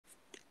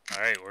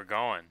All right, we're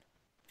going.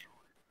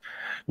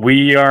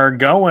 We are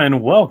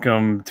going.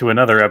 Welcome to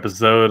another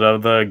episode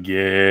of the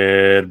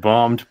Get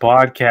Bumped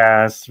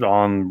podcast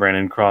on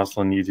Brandon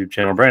Crossland YouTube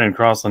channel. Brandon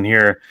Crossland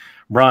here,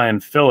 Brian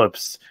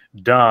Phillips,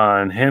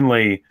 Don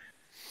Henley,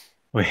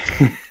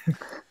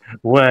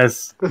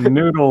 Wes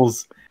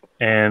Noodles,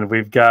 and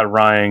we've got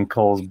Ryan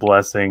Cole's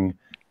blessing.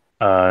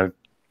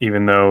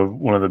 Even though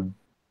one of the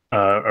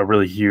a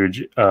really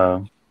huge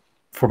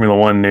Formula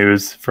One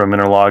news from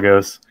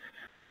Interlagos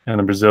and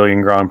the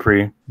Brazilian Grand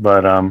Prix,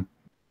 but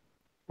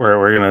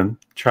we're gonna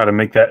try to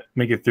make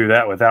it through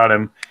that without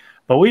him.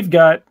 But we've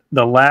got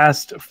the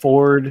last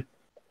Ford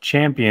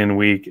Champion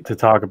Week to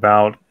talk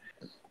about,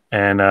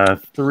 and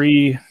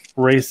 3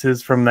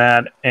 races from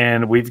that,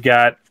 and we've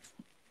got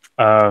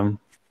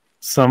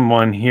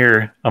someone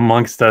here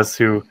amongst us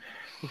who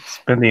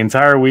spent the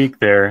entire week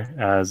there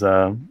as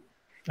a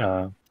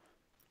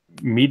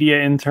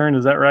media intern.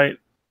 Is that right?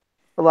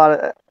 A lot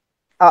of.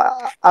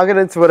 I'll get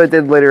into what I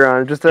did later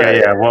on.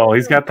 Yeah. Well,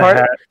 he's got the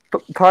hat.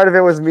 Part of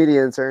it was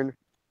media intern.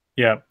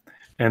 Yeah,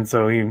 and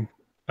so he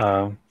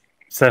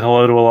said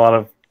hello to a lot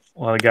of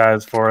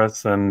guys for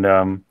us, and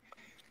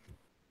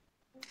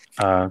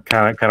kind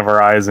of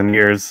our eyes and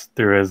ears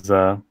through his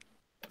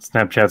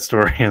Snapchat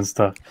story and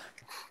stuff.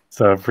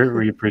 So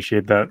we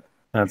appreciate that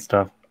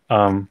stuff.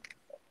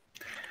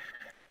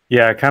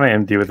 Yeah, kind of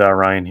empty without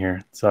Ryan here.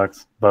 It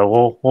sucks, but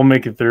we'll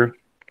make it through.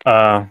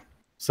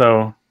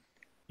 So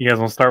you guys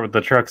want to start with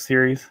the truck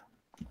series?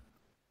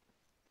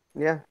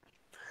 Yeah.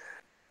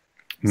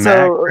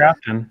 Matt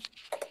Crafton,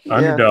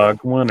 underdog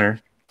winner,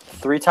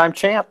 3-time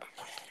champ.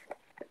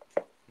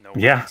 No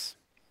Yeah. wins.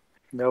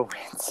 No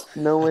wins.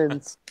 No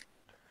wins.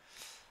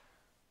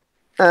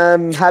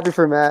 I'm happy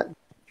for Matt.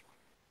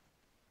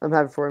 I'm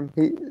happy for him.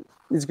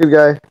 He's a good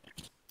guy.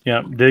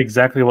 Yeah, did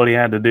exactly what he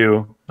had to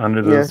do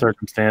under the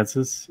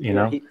circumstances. You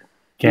know, He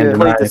can't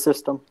played deny. the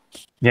system.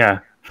 Yeah,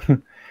 Yeah,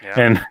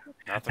 and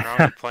nothing wrong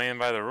with playing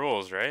by the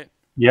rules, right?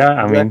 yeah,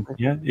 I mean, Exactly.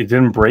 yeah, it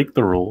didn't break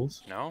the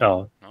rules. No,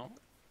 Oh, no.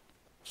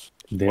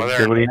 did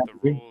Whether what he or had not to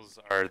the do. rules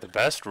are the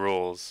best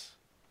rules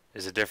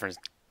is a different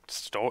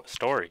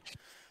story.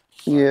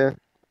 Yeah.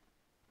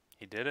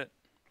 He did it.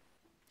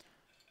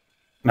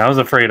 And I was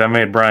afraid I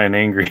made Brian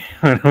angry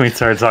when we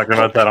started talking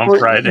about that on Well,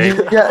 Friday.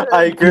 Yeah,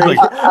 I agree. He's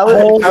like, I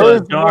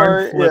was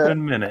darn more,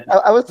 flipping minute.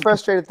 I was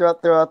frustrated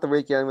throughout the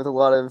weekend with a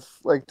lot of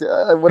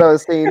what I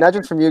was seeing, not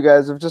just from you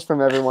guys, but just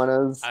from everyone.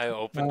 I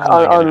opened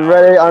On an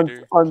Reddit, hour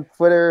later. on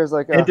Twitter. It was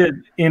like It did,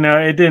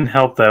 it didn't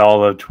help that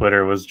all of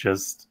Twitter was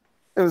just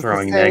it was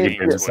throwing the same,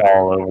 negatives Twitter.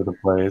 all over the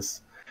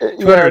place. Yeah,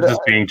 Twitter is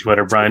just being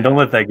Twitter, Brian. Don't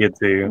let that get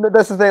to you.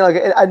 That's the thing. Like,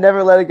 I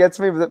never let it get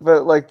to me,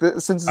 but like,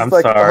 since it's I'm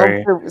like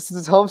sorry. since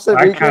it's Homestead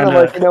I weekend, I'm kinda-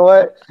 like, you know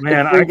what?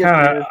 Man, It gets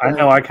to me.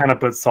 I kind of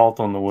put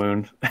salt on the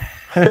wound.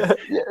 Yeah,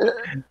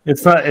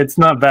 It's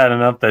not bad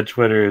enough that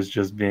Twitter is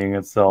just being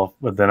itself,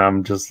 but then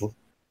I'm just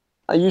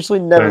I usually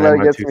never Putting let in it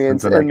my get to 2 me,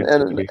 cents of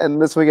negativity. and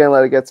this weekend I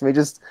let it get to me.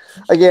 Just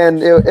again,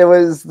 it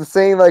was the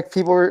same. Like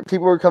people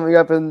were coming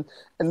up, and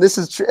this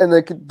is and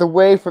the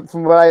way from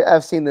what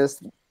I've seen this,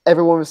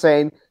 everyone was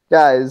saying,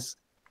 guys,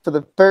 for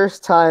the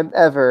first time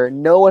ever,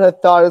 no one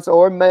had thought this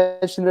or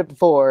mentioned it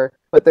before,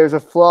 but there's a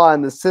flaw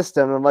in the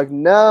system. I'm like,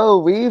 no,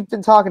 we've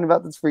been talking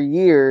about this for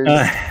years.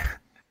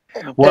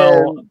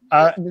 well,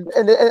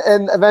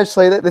 And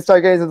eventually they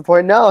start getting to the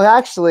point. No,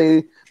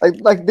 actually,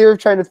 like they were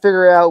trying to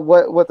figure out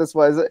what this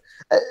was.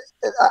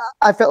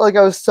 I felt like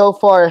I was so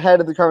far ahead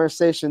of the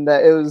conversation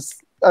that it was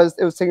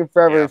taking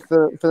forever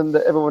for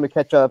everyone to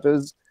catch up.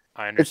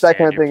 I It's that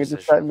kind understand of your thing. It just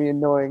position. got me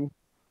annoying.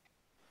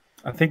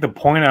 I think the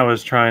point I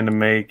was trying to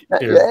make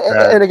is And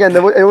that again,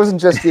 it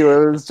wasn't just you.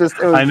 It was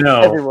I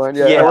know. everyone.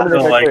 Yeah, Yeah, I wanted to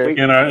so, make like clear. in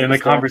the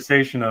Understand.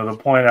 conversation, though, the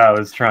point I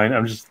was trying,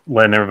 I'm just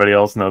letting everybody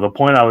else know. The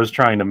point I was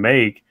trying to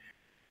make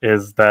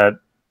is that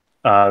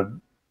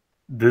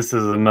this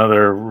is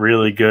another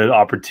really good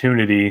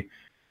opportunity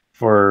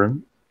for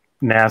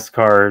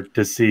NASCAR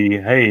to see,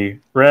 hey,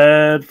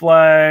 red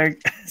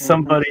flag,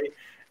 somebody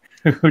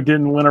who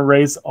didn't win a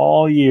race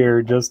all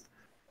year just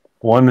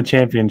won the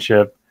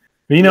championship.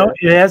 But,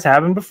 it has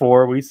happened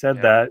before. We said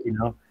Yeah.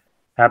 that,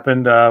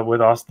 happened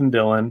with Austin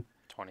Dillon.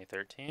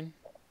 2013.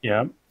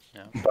 Yeah.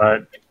 Yeah.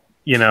 But,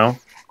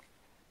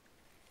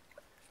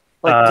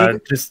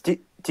 Like, just do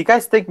you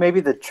guys think maybe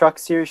the truck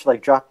series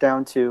should drop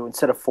down to,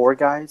 instead of 4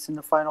 guys in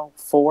the final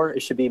 4, it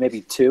should be maybe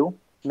 2?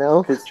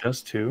 No,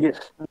 just 2. Yeah,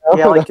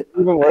 yeah, like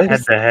even worse.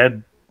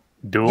 Head-to-head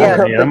duel.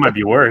 Yeah. Yeah, that might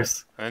be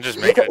worse. And then just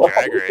make it a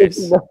drag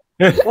race.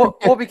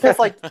 well, because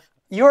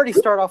you already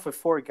start off with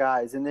 4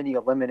 guys and then you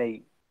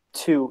eliminate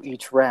 2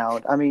 each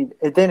round. I mean,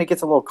 then it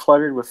gets a little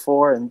cluttered with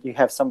 4, and you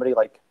have somebody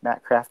like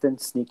Matt Crafton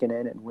sneaking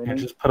in and Yeah, winning.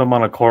 just put them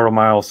on a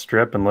quarter-mile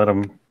strip and let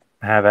them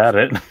have at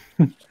it.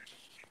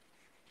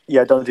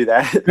 Yeah, don't do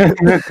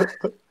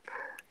that.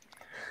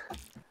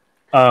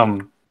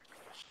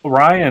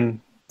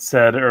 Ryan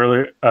said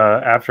earlier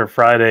after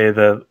Friday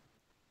that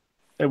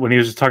when he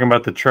was just talking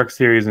about the truck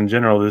series in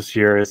general this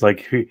year, it's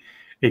like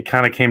it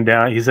kind of came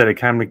down. He said it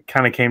kind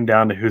of came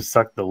down to who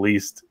sucked the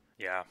least.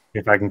 Yeah.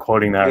 If I'm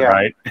quoting that Yeah.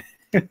 right.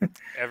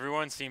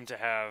 Everyone seemed to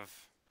have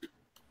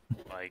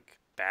like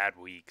bad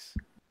weeks.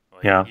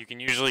 Like, Yeah. you can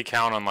usually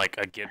count on like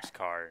a Gibbs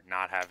car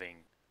not having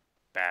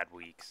bad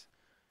weeks.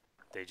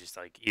 They just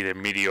like either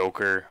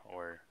mediocre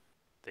or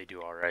they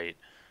do all right,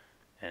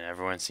 and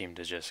everyone seemed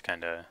to just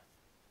kind of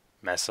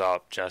mess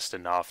up just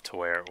enough to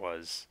where it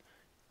was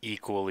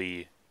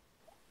equally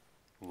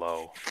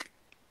low,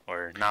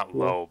 or not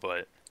low,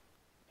 but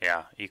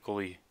yeah,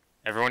 equally.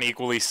 Everyone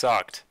equally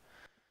sucked.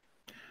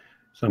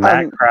 So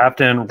Matt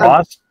Crafton,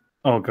 Ross.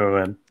 Oh, go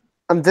ahead.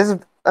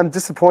 I'm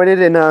disappointed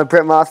in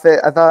Brett Moffitt.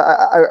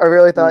 I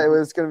really thought it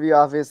was going to be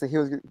obvious that he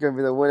was going to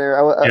be the winner.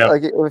 Yeah.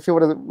 Like if he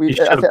would have,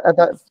 should've-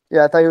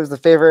 I thought he was the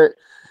favorite.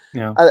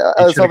 Yeah.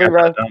 I was hoping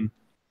Ross.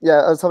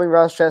 I was hoping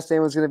Ross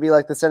Chastain was going to be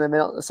like the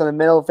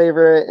sentimental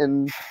favorite,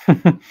 and I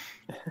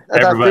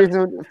thought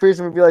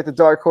Friesen would be like the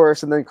dark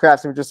horse, and then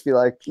Crafton would just be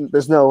like,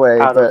 "There's no way."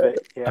 Out but of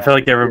it. Yeah. I feel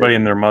like everybody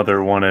and their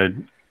mother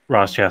wanted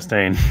Ross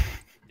Chastain.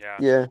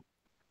 yeah.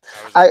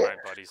 I was at my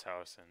buddy's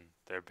house, and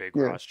they're big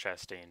Yeah. Ross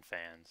Chastain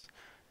fans.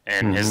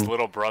 And his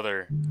little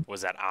brother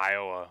was at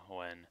Iowa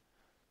when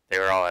they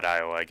were all at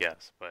Iowa, I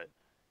guess. But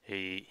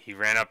he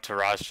ran up to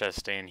Ross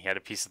Chastain. He had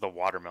a piece of the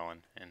watermelon,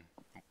 and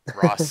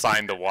Ross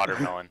signed the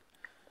watermelon.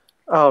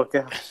 Oh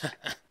god.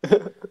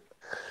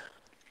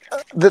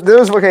 There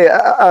was okay.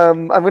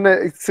 I'm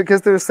gonna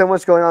because there's so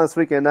much going on this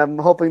weekend. I'm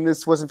hoping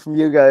this wasn't from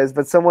you guys,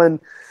 but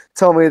someone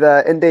told me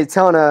that in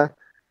Daytona,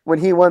 when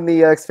he won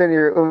the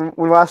Xfinity,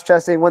 when Ross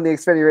Chastain won the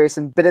Xfinity race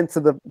and bit into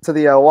the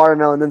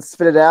watermelon and then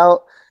spit it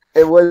out,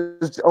 it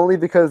was only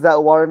because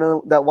that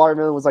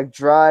watermelon was like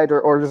dried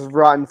or just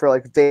rotten for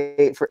like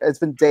it's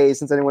been days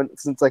since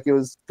like it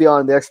was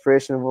beyond the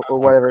expiration or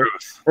whatever.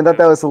 And that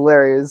was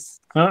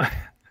hilarious.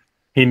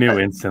 He knew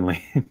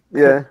instantly.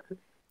 Yeah.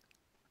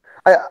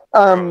 I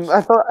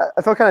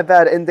felt kind of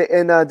bad in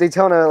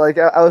Daytona. Like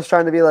I was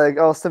trying to be like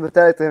all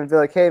sympathetic to him and be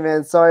like, hey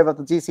man, sorry about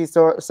the DC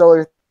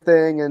solar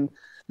thing, and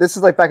this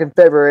is like back in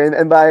February,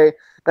 and by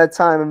that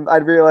time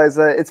I'd realized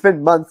that it's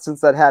been months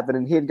since that happened,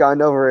 and he had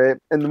gotten over it.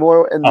 And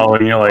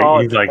and you're like,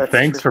 he's like,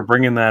 thanks for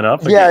bringing that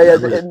up. Yeah,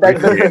 and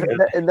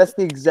that's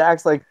the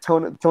exact like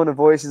tone of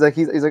voice. He's like,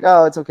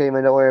 oh, it's okay,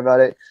 man, don't worry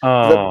about it.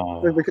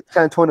 Oh, the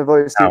kind of tone of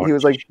voice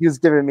he was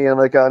giving me. I'm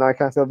like, oh no, I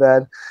kind of feel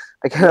bad.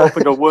 I kind of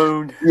opened a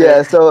wound.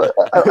 Yeah, so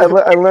I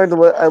learned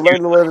a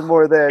little bit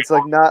more there. It's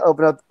like not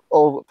open up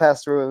old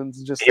past wounds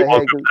and just say, hey.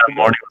 That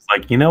morning was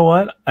like, you know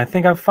what? I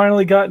think I've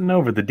finally gotten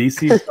over the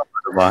DC.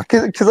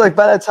 Because like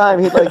by that time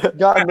he'd like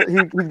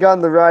he'd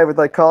gotten the ride with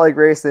like colleague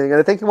racing, and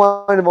I think he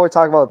wanted to more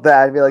talk about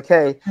that and be like,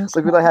 hey,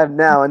 look what I have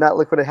now, and not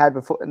look what I had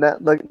before, and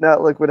not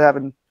look what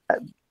happened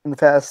in the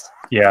past.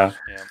 Yeah.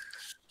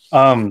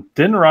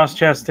 Didn't Ross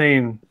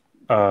Chastain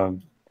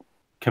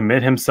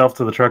commit himself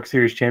to the Truck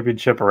Series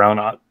Championship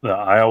around the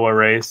Iowa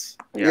race?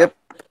 Yep.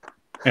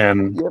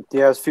 And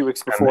yeah, it was a few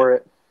weeks before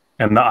it.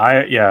 And the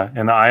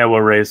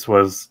Iowa race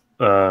was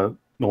the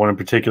one in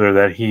particular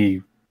that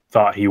he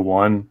thought he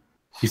won.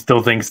 He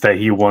still thinks that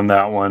he won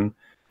that one,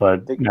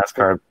 but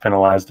NASCAR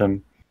penalized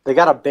him. They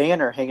got a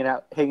banner hanging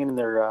in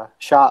their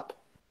shop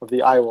of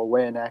the Iowa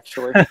win.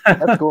 Actually,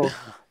 that's cool.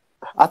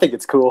 I think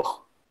it's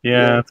cool.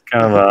 Yeah, it's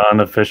kind of an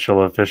unofficial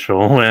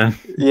win.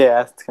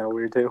 Yeah, it's kind of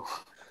weird too.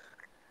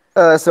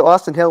 So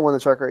Austin Hill won the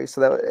truck race.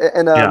 So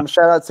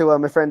shout out to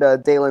my friend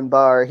Dalen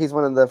Barr. He's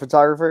one of the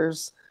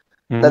photographers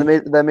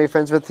that I made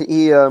friends with.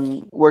 He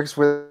works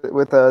with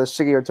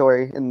Shigeru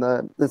Tori and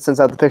sends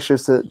out the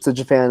pictures to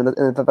Japan, and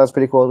I thought that was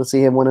pretty cool to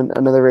see him win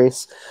another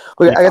race.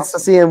 I got to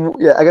see him.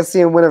 Yeah, I got to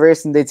see him win a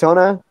race in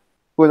Daytona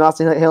when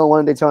Austin Hill won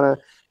in Daytona.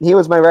 And he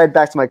was my ride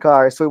back to my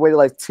car, so we waited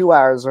like 2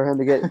 hours for him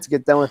to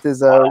get done with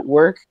his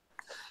work.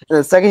 And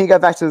the second he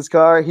got back to his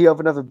car, he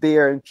opened up a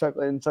beer and chugged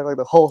like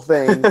the whole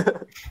thing. And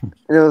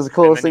it was the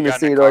coolest thing to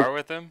see. Car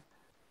with him?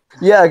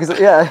 Yeah, because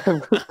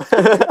personally,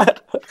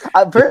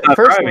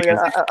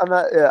 I'm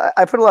not. Yeah,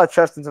 I put a lot of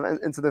trust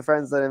into the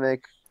friends that I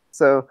make.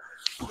 So,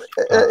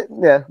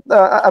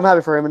 I'm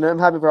happy for him, and I'm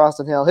happy for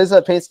Austin Hill. His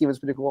paint scheme was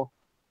pretty cool.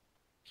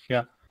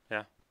 Yeah.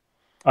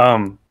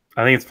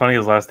 I think it's funny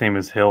his last name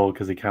is Hill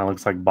because he kind of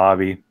looks like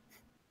Bobby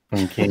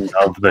from King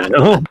of the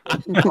Hill.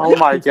 Oh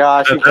my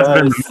gosh,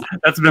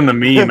 that's been the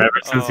meme ever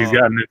since he's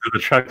gotten into the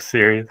truck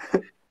series.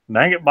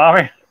 Dang it,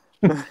 Bobby!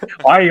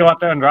 Why are you out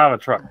there and drive a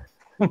truck?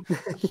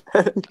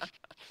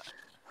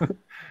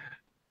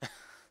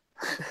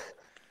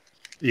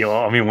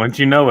 I mean, once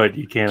you know it,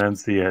 you can't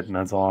unsee it, and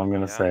that's all I'm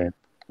gonna say.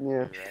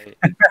 Yeah.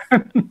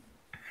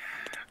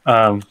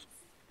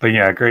 But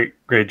yeah,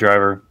 great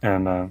driver,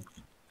 and I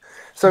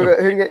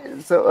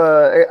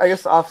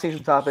guess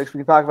off-season topics. We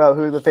can talk about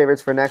who are the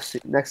favorites for next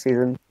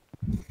season.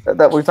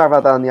 That we talk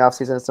about that on the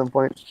off-season at some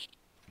point.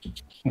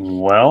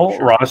 Well,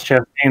 sure. Ross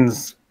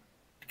Chastain's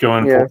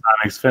going full-time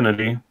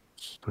Xfinity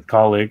with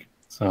colleague.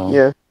 So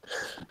yeah.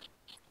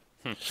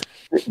 Do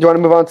you want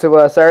to move on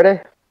to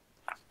Saturday?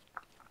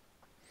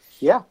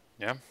 Yeah.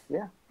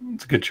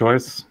 It's a good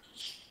choice.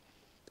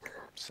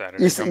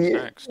 Saturday comes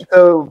next.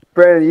 So,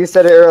 Brandon, you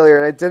said it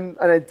earlier,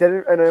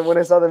 and when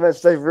I saw the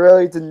message, I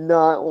really did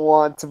not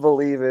want to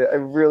believe it. I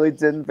really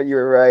didn't, but you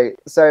were right.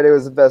 Saturday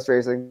was the best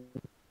racing.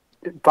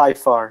 By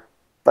far.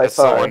 By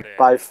far.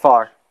 By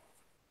far.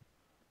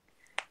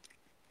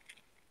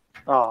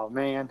 Oh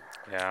man.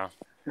 Yeah.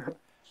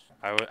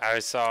 I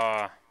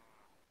saw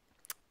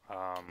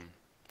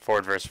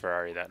Ford versus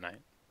Ferrari that night.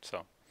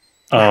 So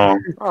Oh,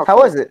 Oh, How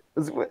cool. was it?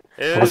 it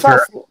I was was, saw.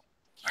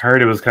 I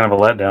heard it was kind of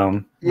a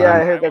letdown. Yeah,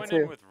 I I heard that went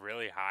in too. with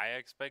really high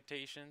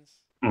expectations.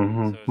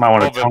 Mm-hmm. So it was Might a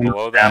want little to bit tone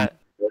below it down. that.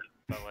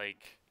 But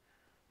like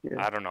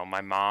Yeah. I don't know,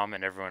 my mom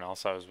and everyone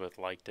else I was with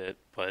liked it,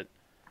 but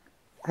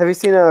Have you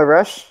seen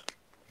Rush?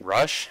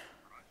 Rush?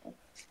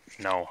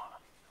 No.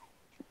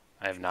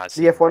 I have not The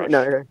seen F1? Rush.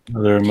 No. Okay.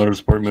 Another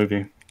motorsport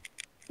movie.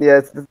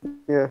 Yeah,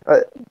 yeah.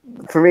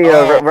 For me,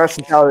 Oh. Rush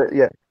and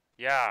Talladega.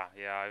 Yeah.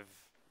 Yeah,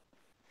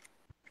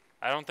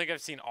 I don't think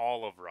I've seen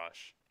all of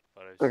Rush,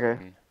 but I've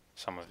Okay. seen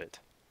some of it.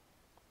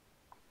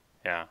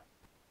 Yeah.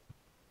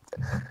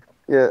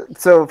 Yeah.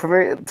 So for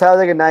me,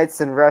 Talladega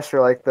Nights and Rush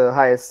are like the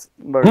highest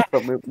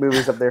motorsport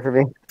movies up there for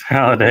me.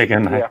 Talladega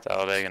Nights, Yeah,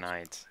 Talladega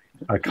Nights.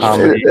 a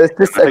comedy. It's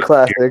just a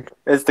classic.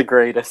 it's the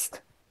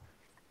greatest.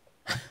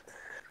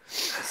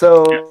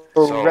 So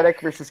So-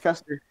 Reddick versus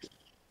Custer.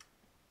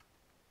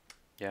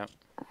 Yeah.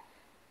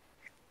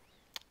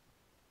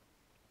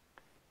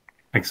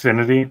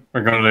 Xfinity.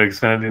 We're going to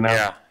Xfinity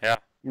now. Yeah.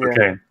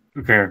 Yeah.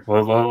 Okay.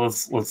 Well,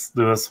 let's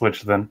do a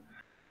switch then.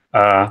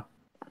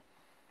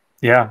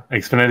 Yeah,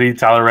 Xfinity,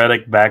 Tyler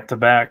Reddick,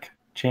 back-to-back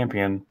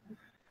champion.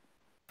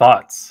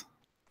 Thoughts?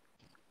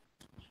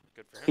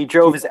 Good for He him.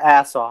 drove his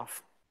ass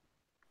off.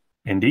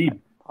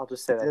 Indeed, I'll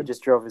just say that he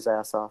just drove his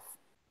ass off.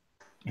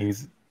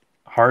 he's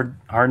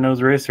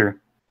hard-nosed racer.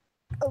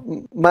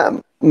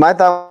 My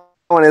thought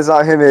on is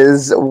on him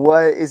is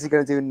what is he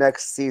going to do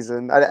next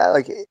season? I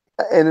like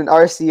in an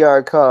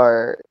RCR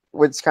car,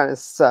 which kind of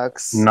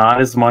sucks.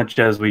 Not as much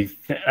as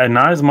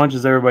not as much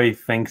as everybody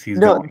thinks he's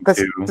No, going that's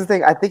to. the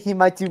thing. I think he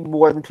might do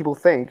more than people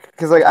think.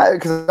 Because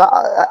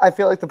I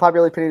feel like the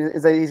popular opinion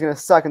is that he's going to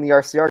suck in the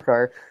RCR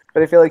car.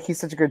 But I feel like he's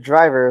such a good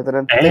driver that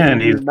I'm thinking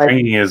And he he's might,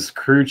 bringing his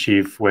crew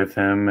chief with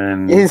him,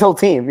 and his whole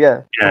team.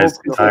 Yeah, yeah, his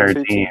The whole entire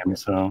team. team.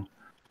 So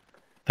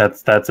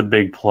that's a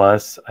big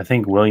plus. I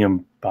think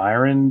William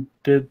Byron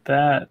did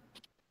that.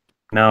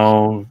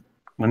 No,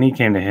 when he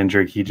came to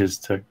Hendrick, he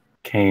just took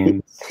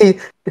Kane's. He,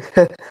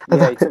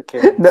 Yeah, he took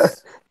care. No,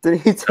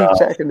 did he take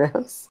Jack and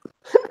Nels?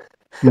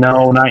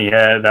 No, not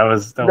yet. That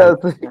was That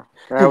was,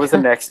 That was the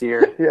next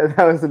year. yeah,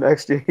 that was the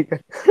next year.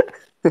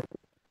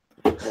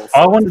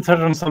 I wanted to touch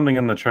on something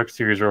in the truck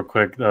series real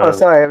quick. Oh,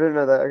 sorry, I didn't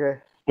know that. Okay.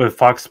 With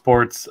Fox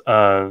Sports,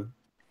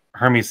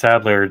 Hermie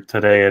Sadler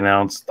today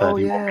announced that Oh,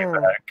 he won't yeah. be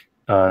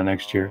back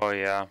next year Oh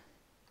yeah.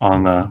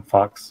 on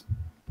Fox.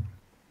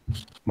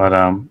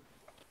 But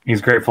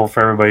he's grateful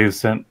for everybody who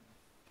sent,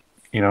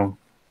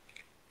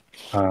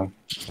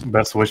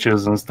 best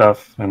wishes and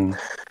stuff. And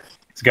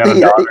he's got a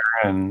Yeah, daughter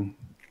and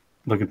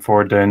looking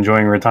forward to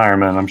enjoying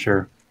retirement, I'm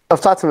sure.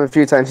 I've talked to him a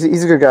few times.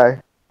 He's a good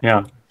guy.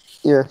 Yeah.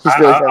 Yeah, he's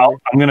really friendly.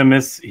 I'm going to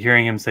miss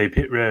hearing him say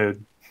pit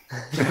road.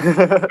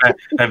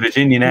 That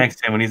Virginian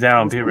accent when he's out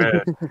on pit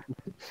road.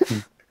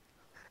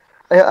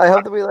 I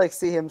hope that we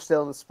see him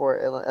still in the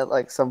sport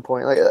at some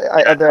point,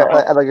 at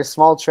a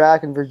small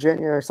track in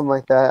Virginia or something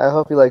like that. I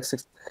hope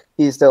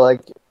he's still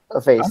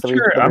a face.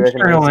 I'm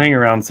sure he'll hang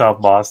around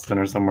South Boston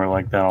or somewhere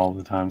like that all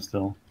the time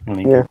still. When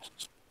he Yeah.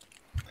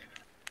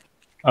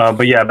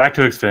 But yeah, back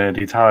to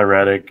Xfinity. Tyler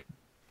Reddick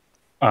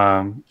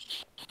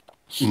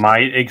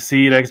might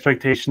exceed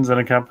expectations in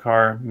a Cup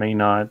car, may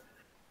not.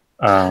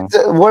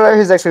 What are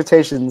his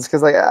expectations?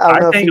 Because I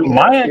don't know I think if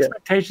my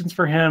expectations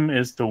for him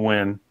is to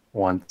win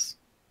once.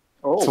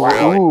 Oh So,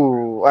 wow!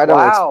 ooh, I don't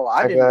Wow,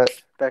 I expect didn't that.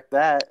 expect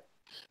that.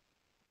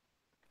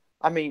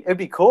 I mean, it'd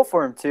be cool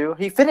for him too.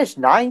 He finished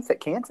 9th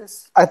at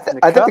Kansas. I in the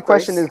think the Cup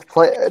question race.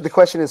 is the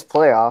question is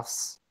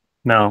playoffs.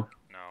 No.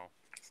 No.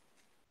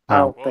 I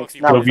don't Well, think if he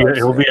not wins, with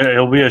us.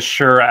 It'll be a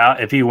sure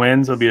out. If he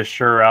wins, it'll be a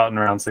sure out in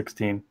round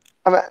 16.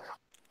 I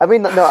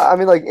mean,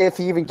 if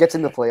he even gets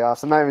in the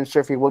playoffs, I'm not even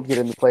sure if he will get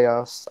in the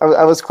playoffs.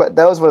 That was what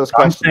I was I'm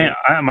questioning.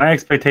 saying my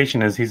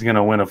expectation is he's going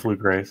to win a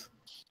fluke race.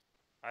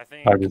 I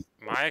think I just-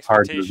 my it's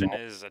hard to expectation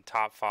know. is a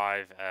top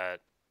 5 at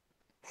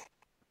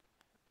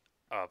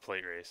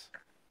plate race.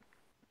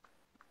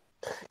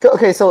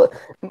 Okay, so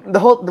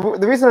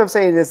the reason I'm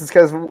saying this is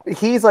because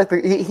he's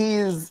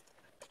he's.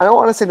 I don't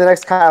want to say the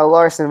next Kyle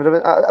Larson,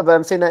 but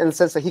I'm saying that in the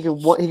sense that he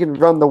can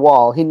run the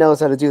wall. He knows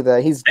how to do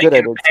that. He's good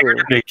at it too.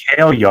 To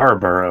Cale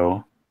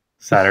Yarborough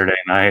Saturday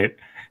night,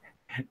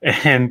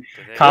 and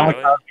Did they Kamikaze,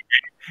 really?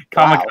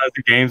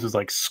 Kamikaze Games was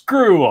like,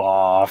 "Screw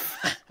off,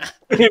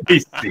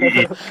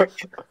 NBC!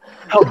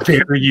 How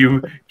dare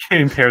you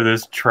compare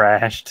this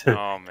trash to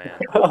Oh man.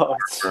 Oh,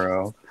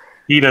 Yarborough?"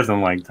 He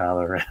doesn't like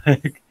Tyler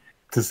Reddick,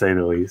 to say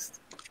the least.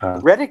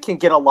 Reddick can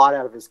get a lot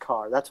out of his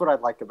car. That's what I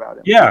like about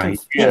him. Yeah,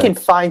 he can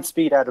find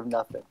speed out of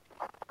nothing.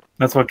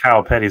 That's what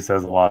Kyle Petty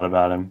says a lot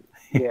about him.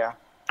 Yeah.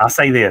 I'll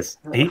say this: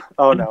 he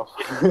Oh no.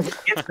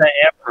 gets the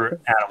effort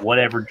out of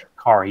whatever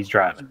car he's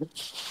driving.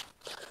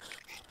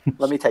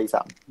 Let me tell you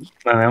something.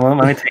 Let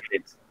me take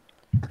it.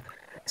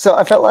 So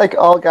I felt like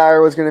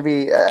Allgaier was going to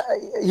be.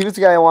 He was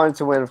the guy I wanted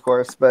to win, of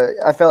course, but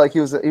I felt like he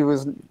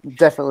was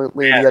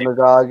definitely the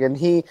underdog, and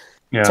he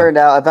turned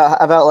out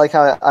about like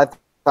how I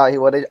thought he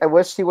would. I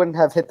wish he wouldn't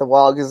have hit the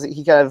wall because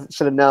he kind of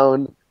should have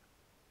known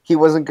he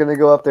wasn't going to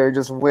go up there and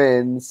just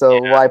win. So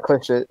why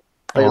push it?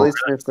 Like, at least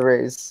finish the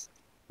race.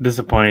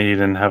 Disappointed he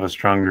didn't have a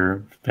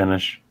stronger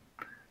finish.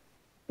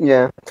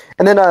 Yeah,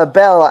 and then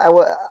Bell, that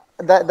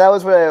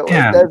was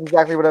that's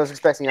exactly what I was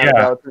expecting out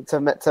of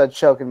Bell to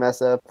choke and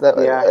mess up.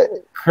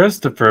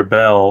 Christopher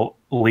Bell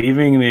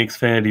leaving the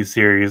Xfinity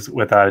Series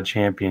without a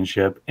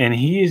championship, and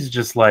he's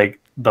just like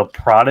the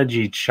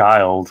prodigy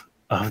child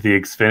of the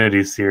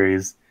Xfinity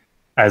Series,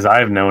 as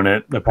I've known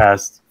it the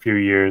past few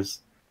years.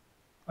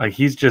 Like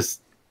he's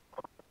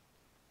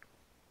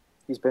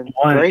been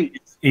great.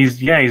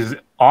 He's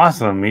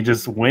awesome. He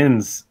just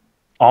wins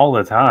all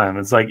the time.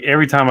 It's like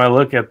every time I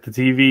look at the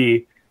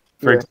TV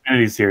for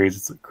Xfinity Series,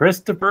 it's like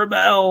Christopher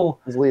Bell.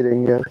 He's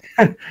leading,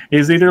 yeah.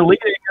 He's either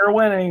leading or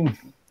winning.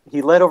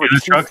 He led over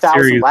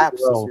 2,000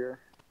 laps this year.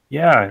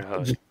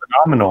 Yeah, just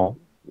phenomenal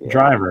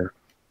driver.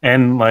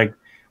 And like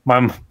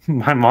my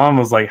mom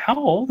was like, "How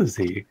old is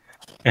he?"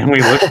 And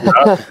we looked it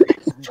up.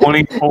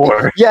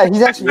 24. Yeah,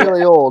 he's actually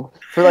really old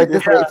for like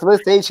this for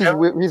this age.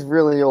 He's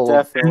really old.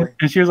 Definitely.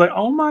 And she was like,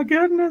 "Oh my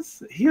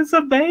goodness, he's a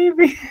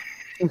baby."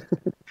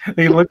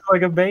 He looks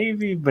like a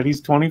baby, but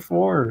he's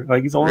 24.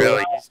 Like he's only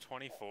He's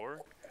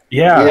 24.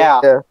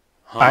 Yeah.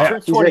 Huh.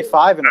 He's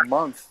 25 in a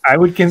month. I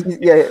would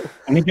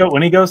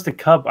when he goes to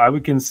Cup, I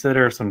would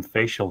consider some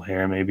facial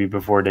hair maybe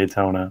before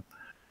Daytona,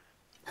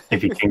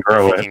 if he can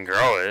grow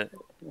it.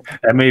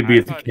 That may be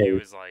the case. He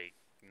was like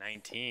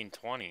 19,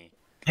 20.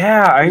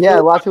 Yeah,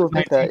 a lot of people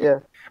think that. Yeah,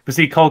 but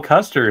see, Cole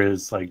Custer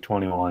is like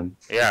 21.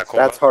 Yeah,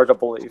 that's hard to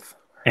believe.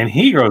 And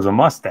he grows a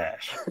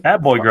mustache.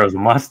 That boy grows a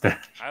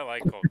mustache. I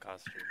like Cole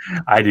Custer.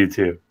 I do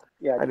too.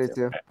 Yeah, I do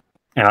too.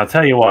 And I'll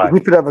tell you why.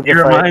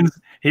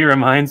 He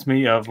reminds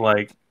me of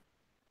like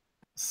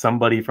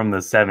somebody from the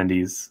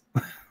 70s.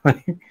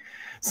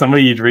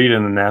 Somebody you'd read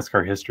in the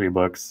NASCAR history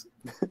books.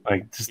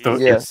 Like just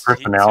his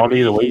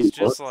personality, the way he's he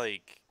just looks.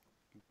 like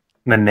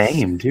the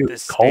name too. The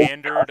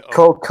standard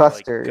Cole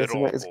Custer.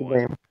 Like, it's good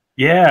name.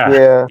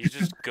 Yeah. He's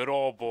just good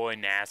old boy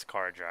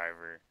NASCAR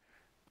driver.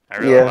 I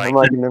really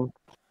like him.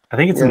 I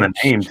think it's in the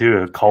name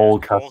too, Cole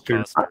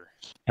Custer.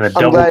 And a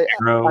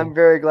I'm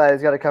very glad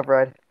he's got a Cup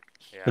ride.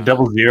 Yeah. The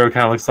 00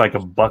 kind of looks like a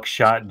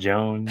Buckshot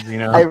Jones, you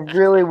know. I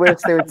really wish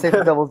they would take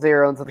the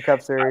 00 into the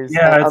Cup Series.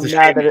 Yeah, I'm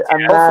mad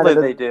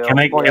that they do. Can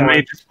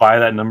they just buy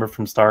that number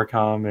from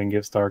Starcom and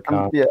give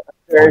Starcom?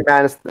 Very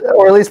mad,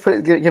 or at least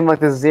give him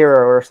like the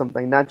 0 or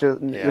something, not just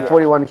the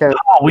 41.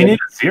 We need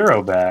a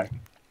 0 back.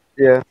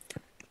 Yeah.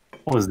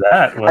 What was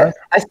that? What?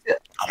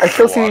 I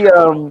still see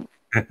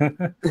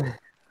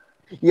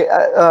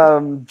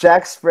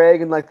Jack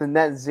Sprague in like the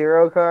Net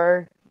Zero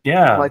car.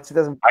 Yeah, like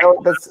 2000.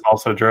 That's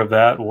also drove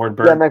that. Ward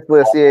Burton. Yeah, Mac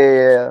Bliss.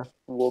 Yeah.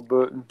 Will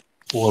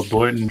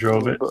Burton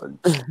drove it.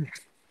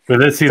 But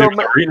let's see, there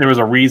was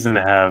a reason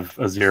to have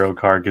a 0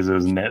 car because it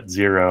was Net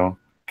Zero.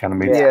 Kind of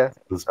made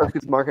that's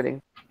good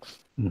marketing.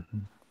 Mm-hmm.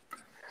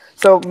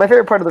 So my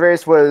favorite part of the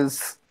race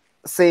was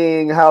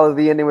seeing how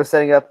the ending was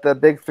setting up the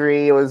big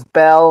three. It was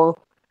Bell,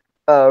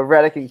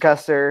 Reddick, and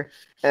Custer.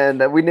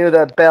 And we knew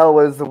that Bell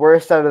was the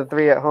worst out of the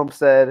three at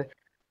Homestead,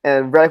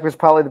 and Reddick was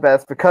probably the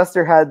best. But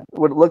Custer had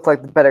what looked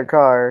like the better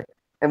car,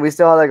 and we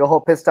still had like a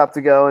whole pit stop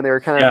to go, and they were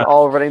kind of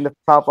all running the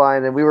top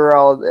line, and we were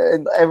all.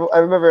 And I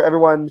remember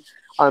everyone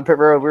on pit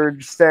road. We were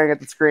just staring at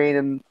the screen,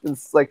 and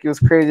it's like it was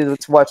crazy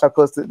to watch how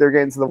close they're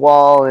getting to the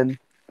wall, and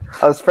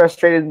I was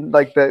frustrated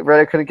like that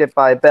Reddick couldn't get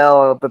by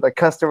Bell, but the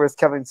Custer was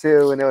coming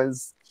too, and it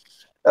was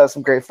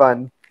some great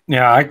fun.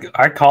 Yeah,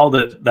 I called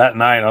it that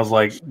night. I was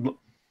like.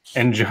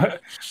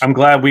 I'm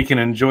glad we can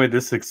enjoy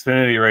this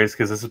Xfinity race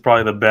because this is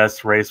probably the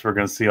best race we're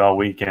going to see all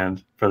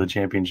weekend for the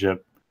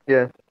championship.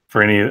 Yeah.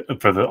 For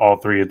all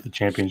three of the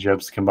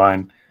championships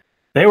combined,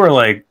 they were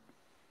like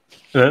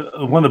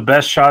one of the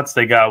best shots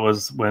they got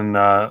was when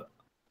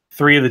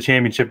 3 of the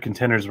championship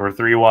contenders were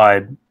 3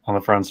 wide on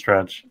the front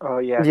stretch. Oh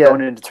yeah,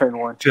 going into turn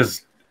 1.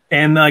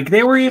 And like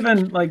they were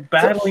even like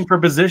battling for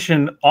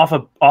position off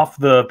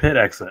the pit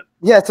exit.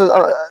 Yeah.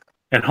 So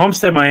and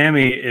Homestead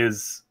Miami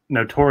is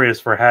notorious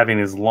for having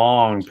these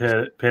long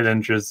pit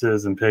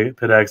entrances and pit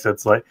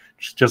exits, like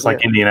just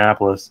like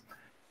Indianapolis,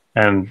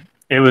 and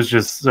it was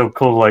just so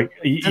cool. Like,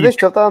 did they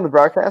show that on the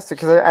broadcast?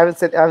 Because I haven't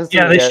seen.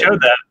 Yeah, they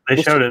showed that.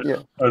 They showed it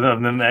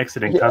of them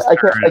exiting. Yeah, I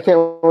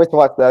can't wait to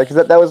watch that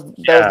because that was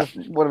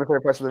one of my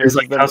favorite parts of the race.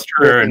 Like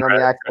Custer and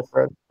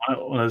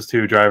one of those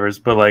 2 drivers,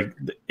 but like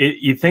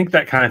you think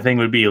that kind of thing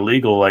would be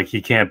illegal? Like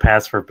he can't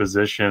pass for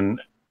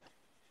position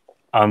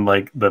on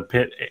like the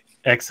pit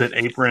exit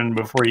apron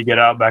before you get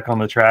out back on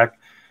the track,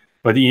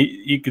 but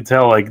you could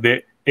tell like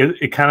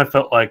it kind of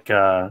felt like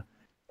a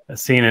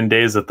scene in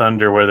Days of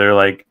Thunder where they're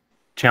like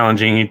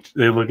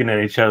they're looking at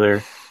each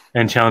other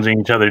and challenging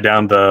each other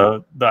down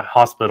the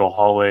hospital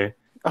hallway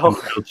in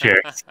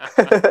wheelchairs.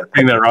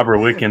 Thing that Robert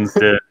Wickens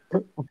did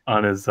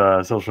on his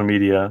social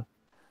media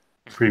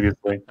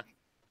previously.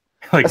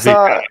 Like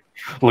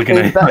looking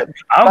at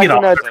I'll get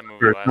off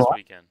last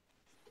weekend.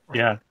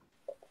 Yeah.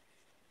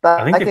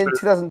 Back in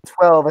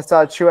 2012, I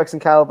saw Truex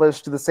and Kyle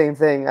Busch do the same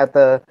thing at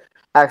the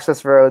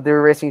Access Road. They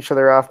were racing each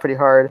other off pretty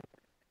hard.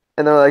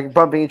 and they're like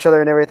bumping each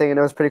other and everything, and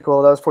it was pretty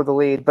cool. That was for the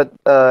lead, but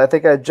I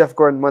think Jeff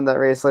Gordon won that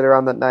race later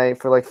on that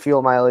night for like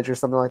fuel mileage or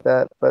something like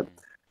that. But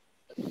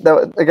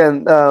that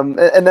again,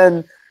 and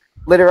then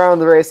later on in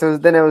the race, it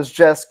was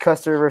just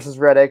Custer versus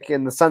Reddick,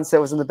 and the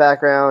sunset was in the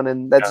background,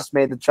 and that just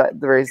made the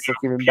race look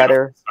even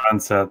better.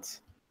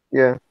 Sunsets,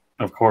 Yeah,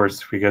 of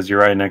course, because you're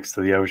right next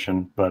to the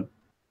ocean. But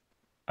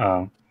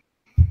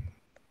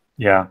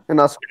yeah, and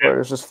also it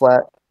was just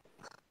flat.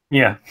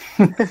 yeah.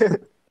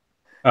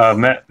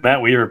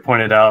 Matt Weaver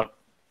pointed out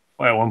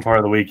at one part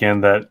of the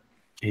weekend that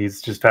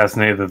he's just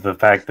fascinated with the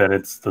fact that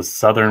it's the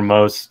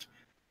southernmost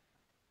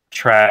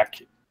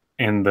track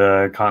in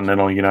the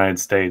continental United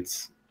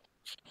States.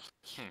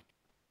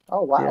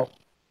 Oh wow,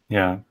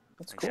 Yeah,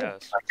 that's cool.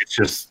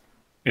 Yes.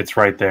 It's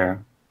right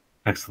there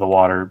next to the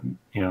water.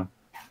 Yeah.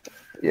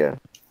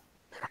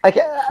 I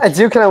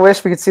do kind of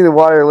wish we could see the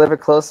water a little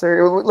bit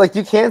closer. Like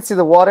you can't see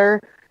the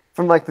water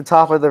from like the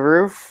top of the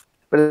roof,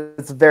 but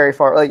it's very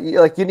far.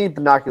 Like you need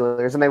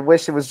binoculars, and I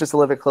wish it was just a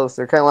little bit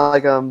closer. Kind of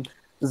like I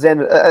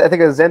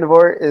think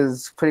Zandvoort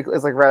is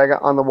like right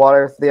on the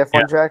water for the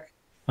F1 track.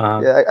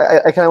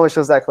 Yeah, I kind of wish it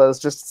was that close,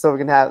 just so we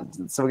can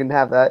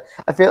have that.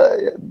 I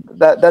feel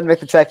that'd make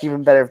the track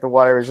even better if the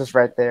water was just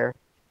right there.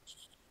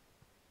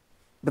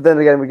 But then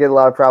again, we get a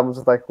lot of problems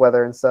with like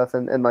weather and stuff,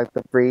 and like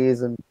the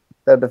breeze, and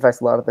that affects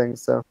a lot of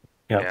things. So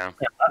yeah.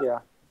 Yeah.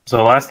 So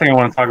the last thing I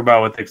want to talk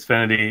about with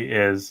Xfinity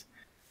is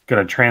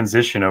going to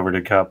transition over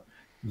to Cup.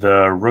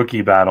 The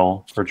rookie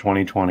battle for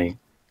 2020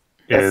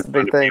 is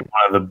going to be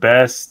one of the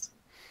best.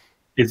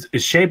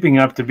 It's shaping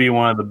up to be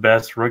one of the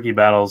best rookie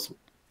battles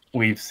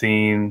we've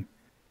seen.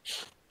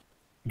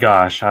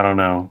 Gosh, I don't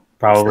know.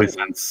 Probably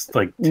since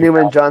like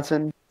Newman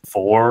Johnson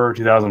 2004,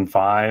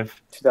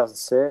 2005,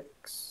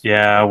 2006.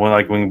 Yeah,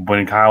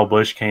 when Kyle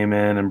Busch came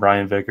in and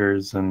Brian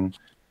Vickers and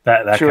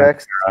that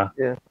Truex, kind of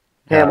yeah,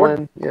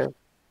 Hamlin, yeah,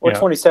 or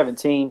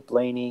 2017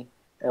 Blaney,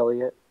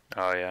 Elliott.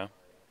 Oh yeah.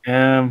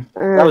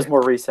 That was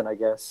more recent, I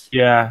guess.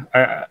 Yeah,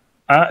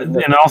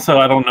 and also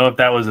I don't know if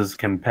that was as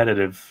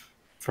competitive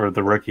for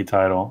the rookie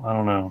title. I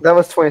don't know. That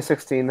was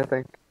 2016, I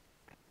think.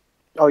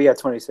 Oh yeah,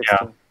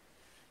 2016.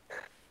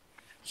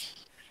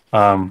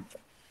 Yeah.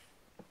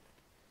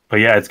 But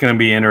yeah, it's going to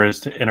be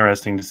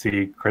interesting to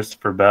see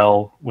Christopher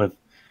Bell with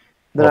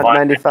the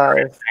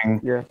 95.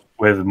 Yeah.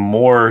 With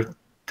more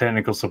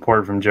technical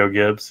support from Joe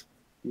Gibbs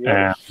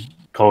and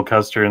Cole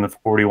Custer in the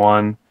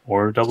 41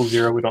 or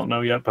 00. We don't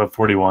know yet, but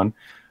 41.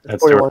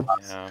 That's 41.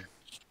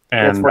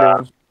 And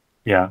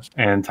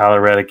and Tyler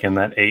Reddick in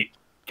that 8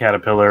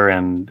 Caterpillar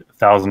and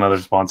 1,000 other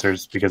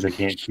sponsors because they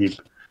can't keep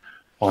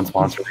one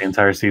sponsor the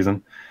entire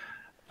season.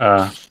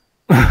 And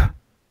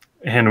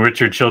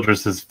Richard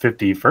Childress's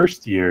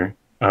 51st year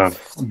of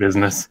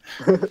business.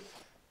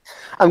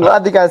 I'm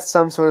glad they got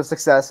some sort of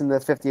success in the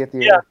 50th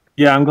year.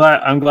 Yeah, I'm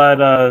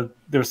glad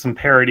there was some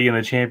parity in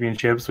the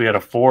championships. We had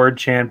a Ford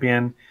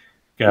champion,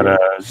 got a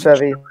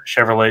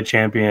Chevrolet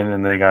champion,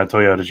 and they got a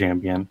Toyota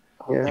champion.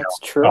 Yeah, that's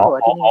true.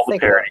 All the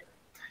parity.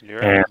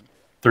 Right. And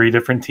 3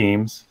 different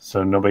teams,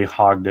 so nobody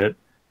hogged it.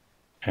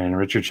 And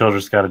Richard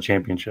Childress got a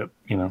championship.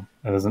 That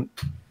doesn't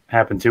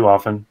happen too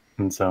often,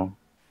 and so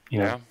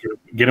get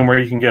them where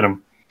you can get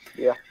them.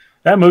 Yeah.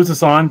 That moves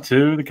us on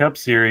to the Cup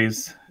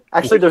Series.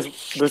 Actually,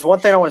 there's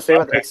one thing I want to say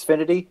about the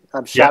Xfinity.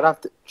 Shout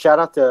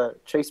out to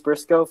Chase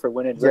Briscoe for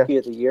winning Rookie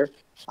of the Year.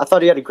 I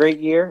thought he had a great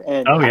year,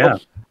 and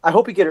I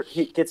hope he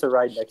gets a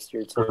ride next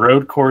year too. A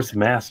road course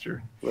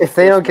master. If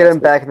they don't get him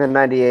back in the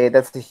 '98,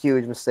 that's a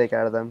huge mistake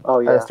out of them. Oh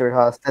yeah, Stuart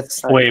Haas.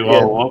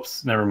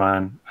 Whoops, never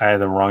mind. I had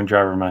the wrong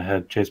driver in my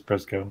head. Chase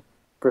Briscoe.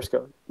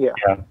 Yeah,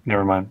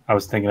 never mind. I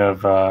was thinking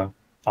of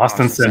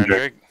Austin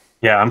Cindric.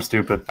 Yeah, I'm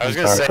stupid. I was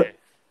gonna say.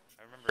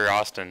 I remember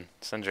Austin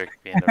Cindric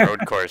being the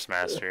road course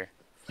master.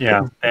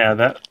 Yeah,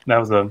 that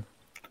was a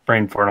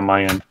brain fart on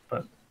my end,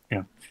 but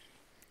yeah,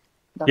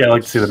 I'd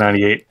like to see the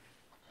 '98.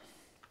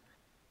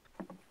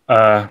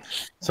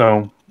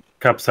 So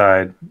Cup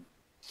side,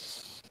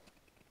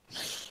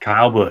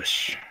 Kyle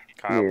Busch.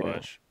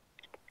 Busch.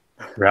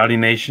 Rowdy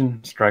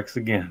Nation strikes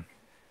again.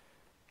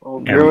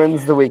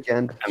 Ruins the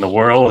weekend, and the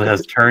world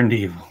has turned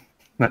evil.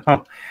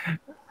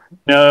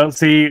 No,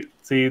 see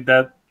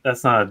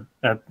that's not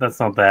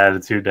the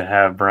attitude to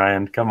have,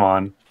 Brian. Come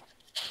on.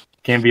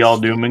 Can't be all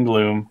doom and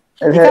gloom.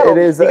 It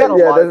is.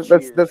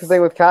 That's the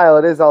thing with Kyle.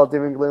 It is all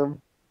doom and gloom.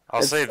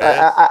 I'll say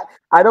that.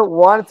 I don't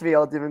want it to be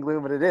all doom and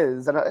gloom, but it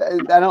is. I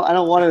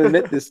don't want to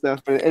admit this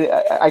stuff, but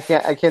I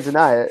can't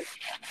deny it.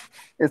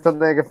 It's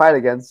something I can fight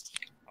against.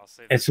 I'll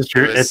say it's just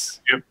true.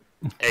 It's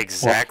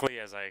exactly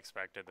as I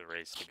expected the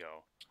race to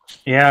go.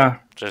 Yeah.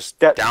 Just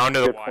down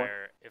to the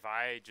wire. If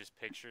I just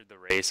pictured the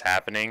race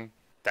happening,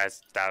 that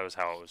was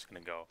how it was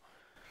going to go.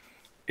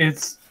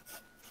 It's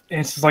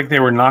just like they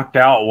were knocked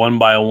out one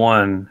by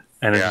one,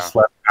 and it just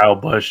left Kyle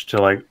Busch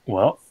to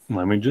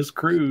let me just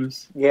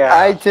cruise. Yeah,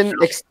 I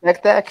didn't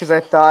expect that because I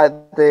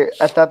thought the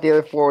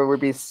other 4 would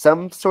be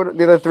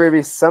the other 3 would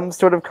be some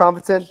sort of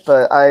competent,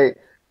 but I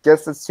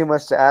guess it's too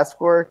much to ask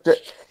for.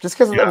 Just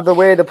because of the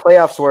way the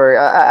playoffs were,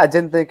 I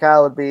didn't think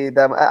Kyle would be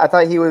them. I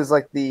thought he was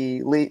like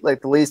the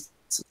least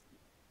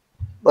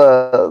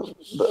what do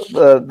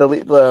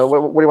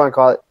you want to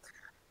call it?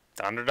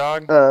 The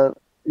underdog.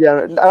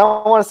 Yeah, I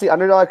don't want to see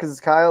underdog because it's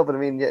Kyle, but I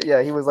mean,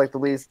 yeah, he was like the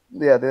least,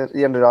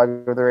 the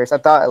underdog of the race. I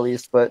thought at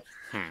least, but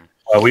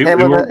we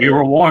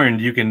were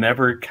warned you can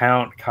never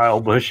count Kyle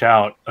Busch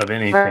out of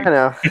anything. I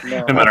know,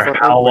 no matter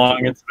how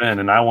long it's been,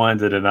 and I wanted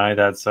to deny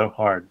that so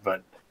hard,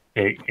 but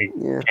it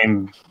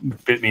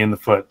bit me in the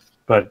foot.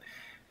 But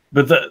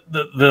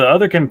the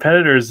other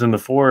competitors in the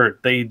four,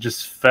 they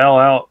just fell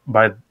out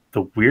by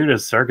the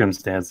weirdest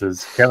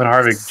circumstances. Kevin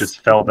Harvick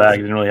just fell back.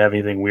 Didn't really have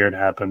anything weird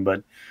happen,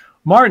 but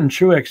Martin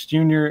Truex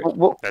Jr.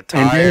 and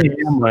Danny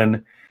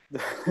Hamlin,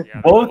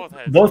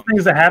 both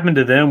things that happened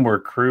to them were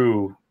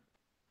crew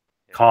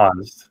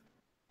caused.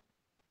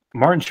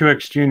 Martin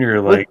Truex Jr.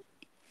 like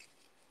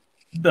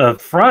the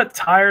front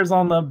tires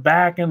on the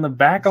back and the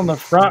back on the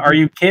front. Are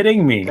you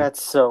kidding me?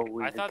 That's so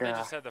weird. I thought they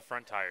just had the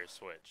front tires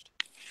switched.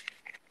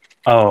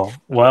 Oh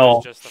well, it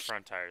was just the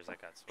front tires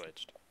that got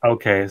switched.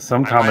 Okay,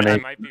 some combination.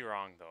 I might be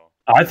wrong though.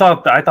 I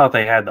thought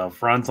they had the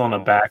fronts on the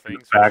back and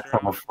the back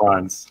on the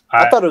fronts.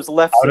 I thought it was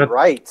lefts and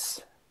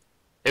rights.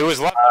 It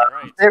was left and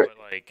right, but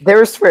like they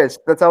were switched.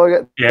 That's all we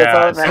got.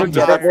 Yeah, that's all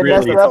they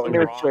messed it up and they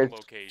were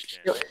switched.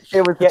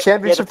 It was the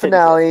championship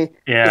finale.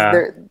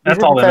 Yeah,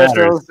 that's all that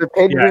matters. They're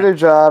paid to do their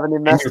job and they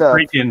messed up.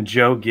 Freaking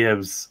Joe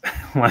Gibbs,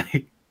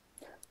 like,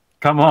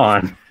 come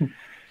on,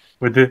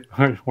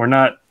 we're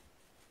not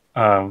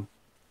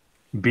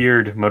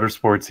Beard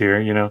Motorsports here,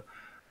 you know.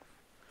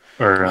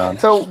 Or,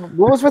 so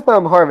what was with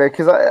Harvick?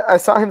 Because I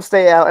saw him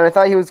stay out, and I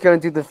thought he was going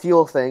to do the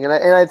fuel thing, and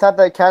I thought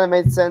that kind of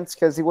made sense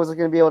because he wasn't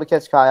going to be able to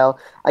catch Kyle.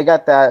 I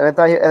got that, and I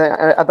thought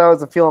it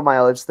was a fuel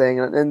mileage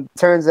thing, and it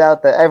turns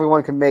out that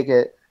everyone can make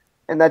it,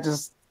 and that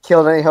just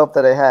killed any hope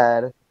that I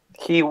had.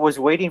 He was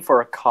waiting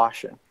for a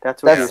caution.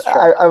 That's what he was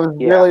trying. I was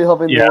really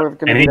hoping more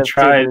of and he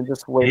tried.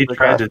 He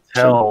tried to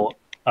tell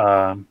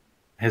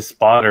his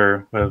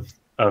spotter with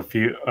a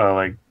few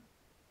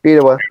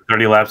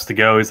 30 laps to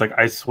go. He's like,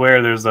 I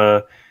swear, there's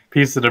a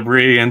piece of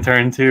debris in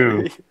turn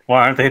 2.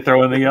 Why aren't they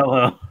throwing the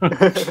yellow?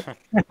 Of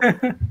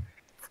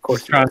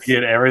course, he's trying to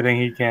get everything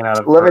he can out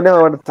of. Let me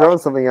know when I'm throwing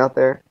something out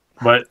there.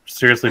 But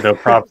seriously, though,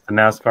 props to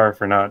NASCAR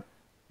for not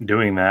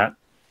doing that.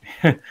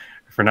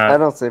 For not. I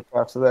don't say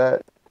props to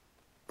that.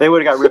 They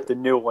would have got ripped a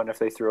new one if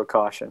they threw a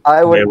caution.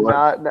 I would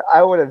not.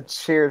 I would have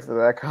cheered for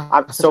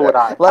that. So would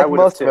I. Like I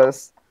most of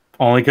us.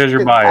 Only because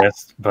you're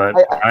biased, but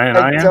I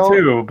am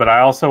too. But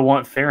I also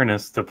want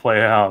fairness to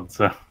play out.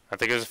 So I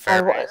think it was a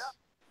fair race,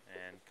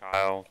 and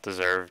Kyle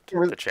deserved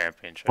the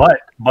championship.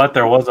 But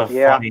there was a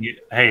funny.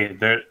 Hey,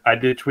 I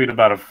did tweet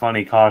about a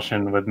funny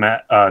caution with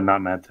not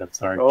Matt Tiff.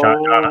 Sorry,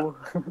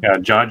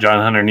 John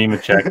Hunter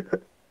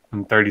Nemechek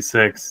from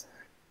 36.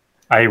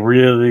 I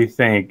really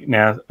think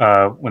now,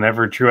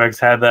 whenever Truex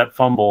had that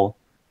fumble,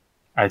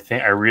 I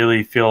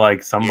really feel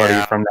like somebody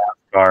from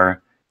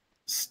NASCAR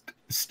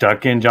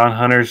stuck in John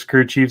Hunter's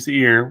crew chief's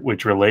ear,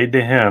 which relayed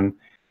to him.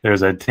 There's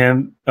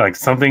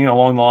something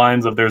along the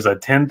lines of there's a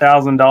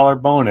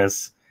 $10,000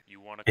 bonus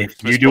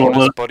if you do a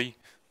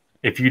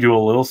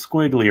little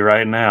squiggly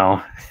right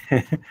now.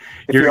 If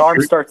your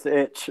arm starts to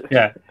itch.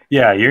 Yeah,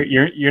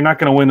 you're not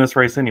going to win this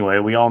race anyway.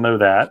 We all know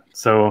that.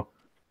 So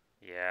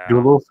do a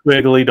little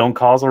squiggly. Don't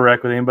cause a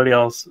wreck with anybody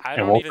else,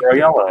 and we'll throw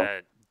yellow.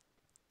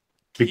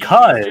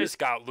 Because he just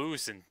got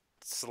loose and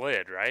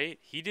slid, right?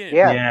 He didn't.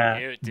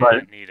 It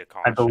didn't need a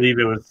caution. I believe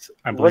it was.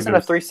 It wasn't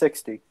a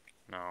 360.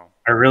 No.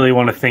 I really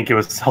want to think it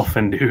was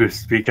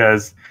self-induced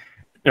because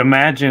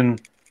imagine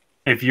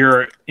if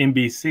you're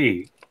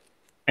NBC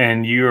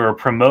and you're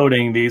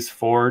promoting these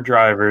 4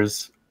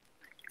 drivers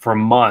for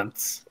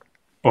months.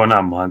 Well,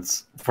 not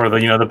months, for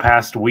the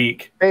past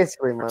week.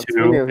 Basically months.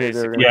 We knew who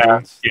they were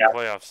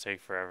playoffs take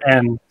forever.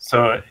 And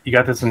so you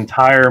got this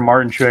entire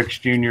Martin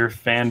Truex Jr.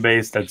 fan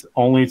base that's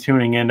only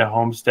tuning into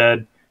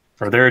Homestead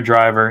for their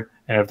driver.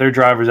 And if their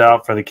driver's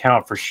out for the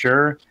count for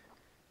sure,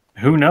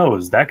 who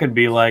knows? That could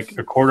be like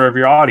a quarter of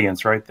your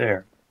audience right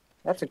there.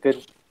 That's a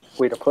good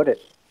way to put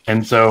it.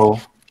 And so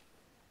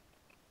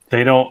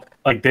they don't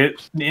the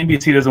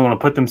NBC doesn't want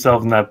to put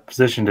themselves in that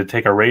position to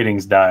take a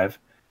ratings dive.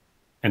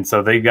 And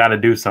so they got to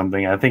do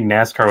something. I think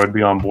NASCAR would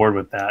be on board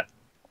with that.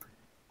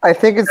 I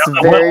think it's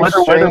very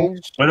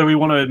strange. Whether we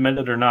want to admit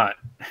it or not.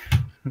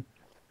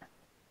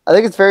 I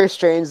think it's very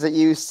strange that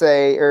you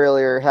say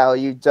earlier how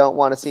you don't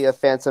want to see a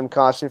phantom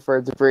caution for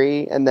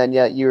debris, and then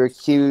yet you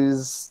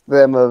accuse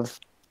them of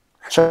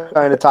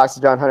trying to talk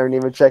to John Hunter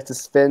Nemechek to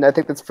spin. I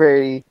think that's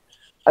pretty.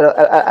 I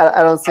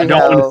don't see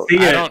how. I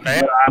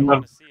don't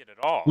want to see it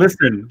at all.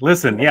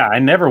 Listen. Yeah, I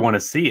never want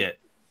to see it.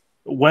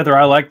 Whether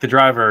I like the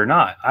driver or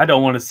not, I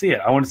don't want to see it.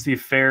 I want to see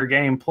fair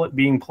game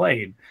being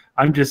played.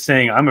 I'm just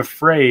saying I'm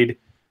afraid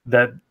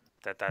that's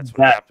what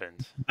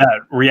happened.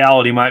 That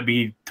reality might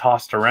be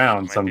tossed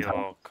around sometimes. Be a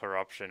little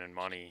corruption and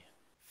money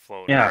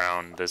floating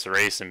around this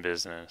racing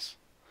business.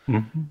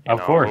 Mm-hmm. Of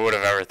course. Who would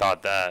have ever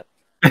thought that?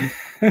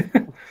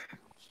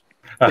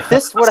 If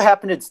this would have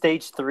happened in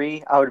stage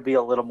 3, I would be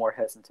a little more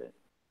hesitant.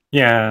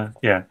 Yeah.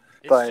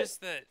 It's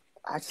just that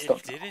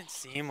it didn't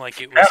seem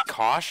like it was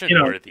caution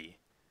worthy.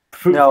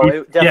 No,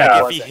 it definitely yeah.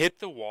 If wasn't. he hit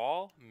the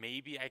wall,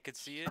 maybe I could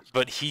see it.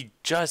 But he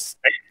just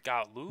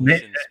got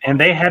loose. And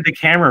they had the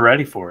camera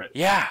ready for it.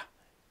 Yeah.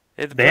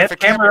 They had the They had the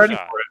perfect camera ready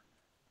shot. for it.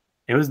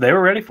 They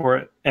were ready for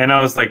it. And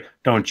I was like,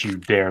 don't you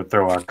dare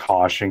throw a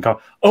caution.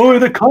 Oh,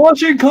 the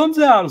caution comes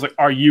out. I was like,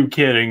 are you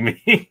kidding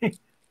me?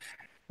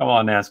 Come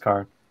on,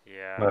 NASCAR.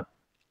 Yeah. But,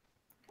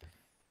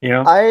 you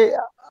know,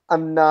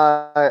 I'm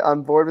not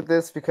on board with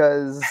this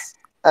because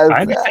I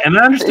understand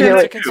It's a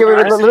it too.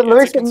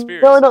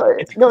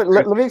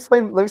 let me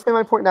explain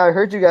my point now. I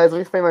heard you guys. Let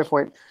me explain my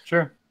point.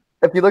 Sure.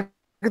 If you look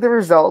at the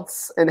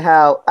results and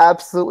how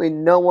absolutely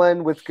no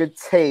one with good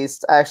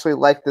taste actually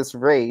liked this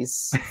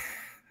race,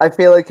 I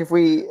feel like if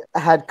we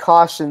had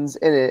cautions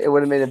in it, it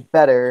would have made it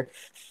better.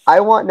 I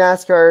want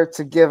NASCAR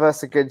to give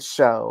us a good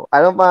show.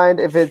 I don't mind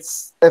if they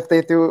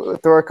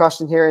throw a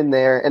caution here and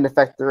there and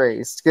affect the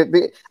race.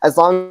 As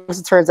long as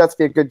it turns out to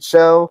be a good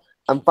show,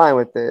 I'm fine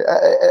with it.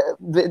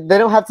 They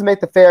don't have to make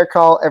the fair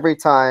call every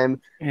time.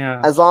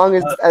 Yeah. As long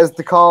as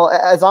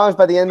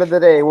by the end of the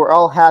day we're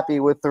all happy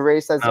with the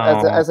race as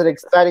an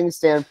exciting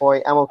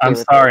standpoint, I'm okay. I'm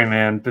with sorry, it.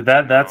 man, but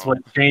that's what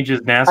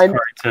changes NASCAR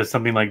to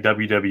something like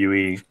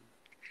WWE.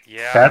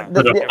 Yeah. That's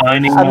the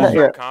defining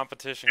moment.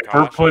 Competition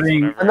We're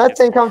putting. I'm not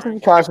saying competition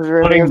cautions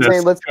or anything. Putting I'm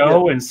saying the let's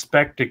show and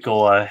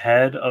spectacle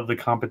ahead of the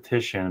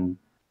competition.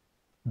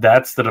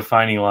 That's the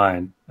defining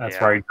line. That's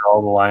where I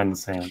draw the line in the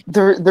sand.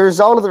 The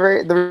result of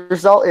the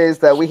result is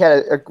that we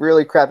had a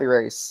really crappy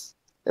race.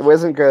 It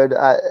wasn't good.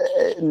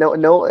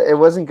 No, it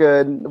wasn't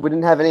good. We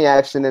didn't have any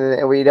action in it,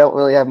 and we don't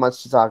really have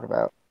much to talk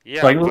about.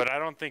 Yeah, but I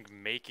don't think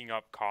making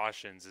up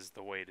cautions is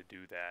the way to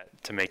do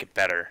that to make it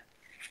better.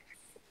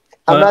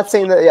 I'm not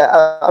saying that.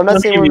 Yeah, I'm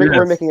not saying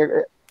we're making it.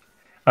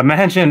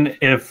 Imagine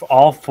if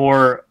all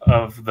four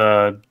of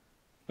the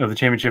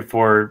championship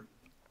four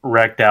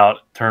wrecked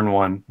out turn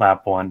one,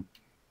 lap one.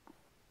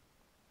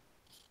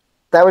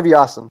 That would be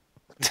awesome.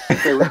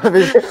 We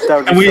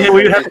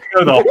would have to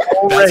go the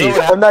whole race.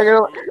 I'm not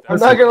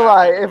gonna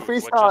lie. If we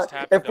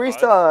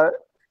saw.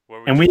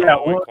 And we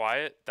went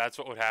quiet. That's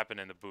what would happen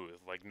in the booth.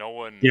 Like no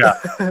one. Yeah.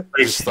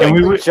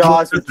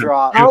 Jaws would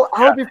drop.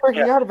 I would be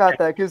freaking out about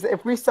that because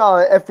if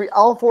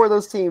all four of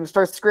those teams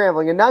start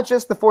scrambling, and not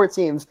just the four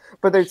teams,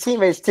 but their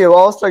teammates too,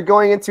 all start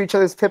going into each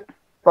other's pit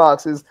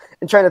boxes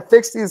and trying to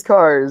fix these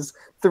cars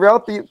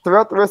throughout the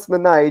rest of the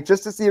night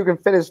just to see who can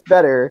finish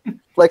better.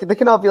 Like they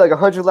can all be like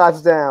 100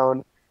 laps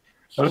down.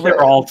 Those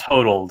are all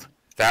totaled.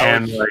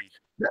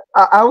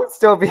 I would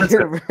still be a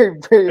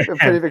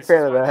pretty big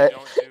fan of that.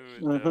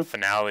 The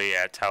finale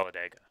at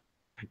Talladega.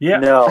 Yeah.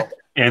 No.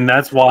 And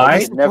that's why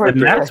the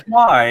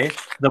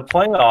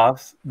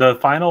playoffs, the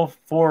final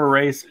four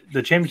race,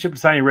 the championship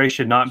deciding race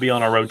should not be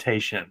on a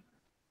rotation.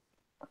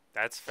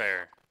 That's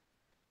fair.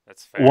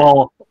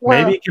 Well,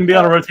 maybe it can be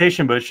on a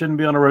rotation, but it shouldn't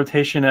be on a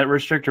rotation at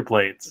restrictor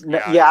plates.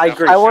 Yeah, I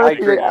agree. I want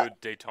to see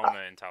Daytona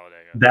and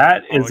Talladega.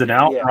 That is an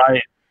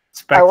outright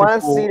spectacle. I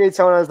want to see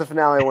Daytona as the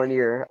finale one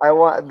year. That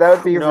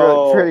would be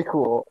pretty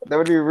cool. That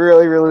would be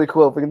really, really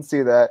cool if we can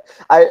see that.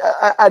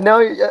 I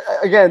know.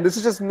 Again, this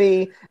is just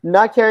me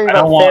not caring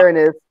about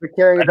fairness, but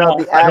caring about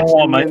the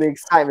action and the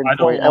excitement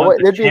point.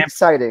 It'd be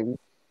exciting.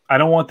 I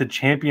don't want the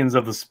champions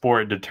of the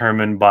sport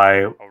determined by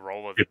a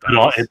roll of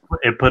dice.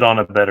 It put on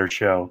a better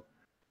show.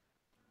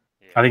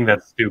 Yeah. I think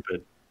that's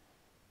stupid,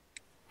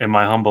 in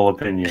my humble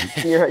opinion.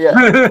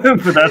 Yeah.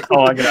 But that's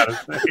all I gotta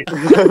say.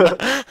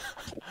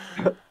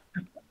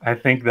 I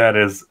think that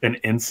is an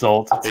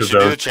insult to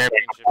those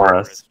championship for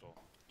us.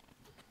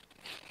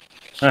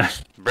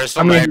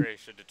 Bristol Night Race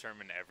should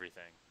determine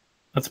everything.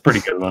 That's a pretty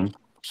good one.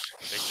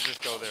 They should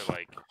just go there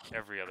like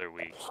every other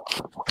week.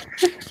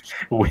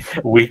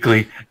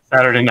 Weekly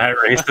Saturday night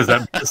races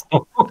at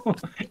Bristol.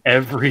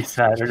 Every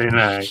Saturday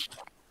night.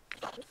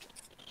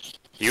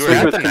 You were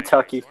at the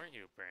Kentucky, weren't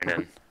you,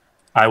 Brandon?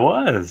 I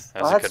was.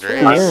 That was a good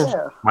race.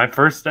 Yeah. My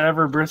first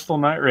ever Bristol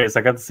night race.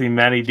 I got to see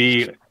Matty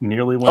D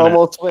nearly win.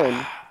 Almost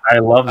win. I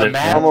loved it.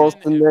 Almost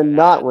and then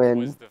not win.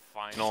 Was the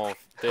final.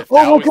 That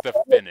was the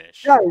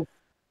finish. Guys,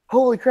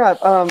 holy crap!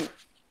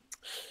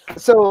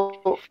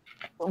 So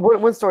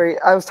one story.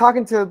 I was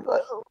talking to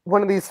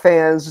one of these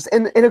fans just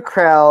in a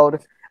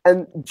crowd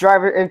and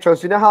driver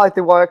intros. You know how like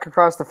they walk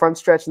across the front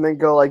stretch and then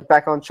go like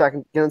back on track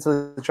and get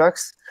into the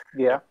trucks?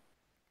 Yeah.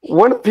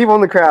 One of the people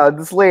in the crowd,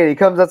 this lady,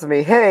 comes up to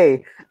me.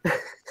 Hey,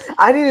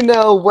 I need to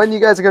know when you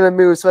guys are going to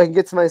move so I can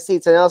get to my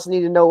seats. And I also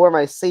need to know where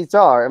my seats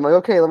are. I'm like,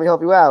 okay, let me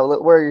help you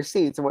out. Where are your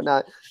seats and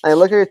whatnot? And I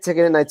look at her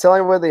ticket and I tell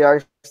her where they are.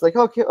 She's like,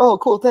 okay, oh,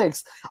 cool,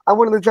 thanks. I'm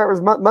one of the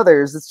driver's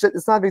mothers.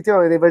 It's not a big deal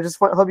or anything, but I just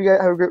hope you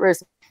guys have a great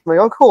race. I'm like,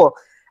 oh, cool.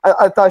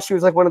 I thought she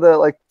was like one of the,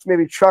 like,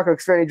 maybe truck or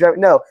Xfinity driver.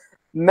 No.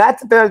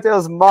 Matt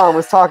Benedetto's mom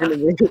was talking to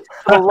me.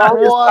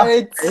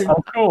 What?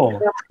 Oh,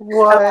 cool.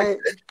 What?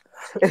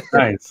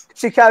 Nice.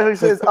 She casually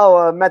says,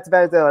 "Oh, Matt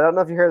Benedetto. I don't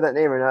know if you heard that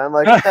name or not." I'm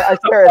like, I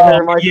stare at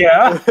her. I'm like,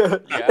 yeah.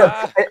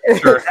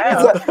 Sure.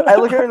 So I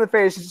look at her in the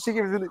face. She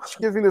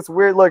gives me this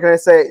weird look, and I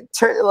say,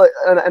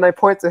 and I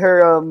point to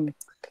her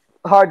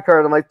hard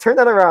card. I'm like, turn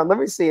that around. Let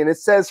me see. And it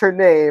says her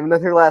name and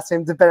then her last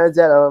name, De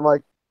Benedetto. I'm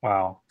like,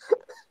 wow.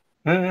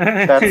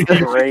 That's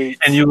great.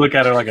 And you look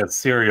at her like a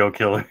serial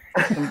killer.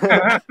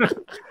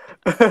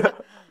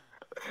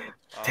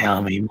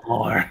 Tell me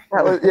more.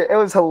 It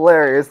was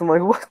hilarious. I'm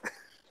like, what?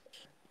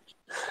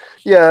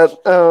 Yeah.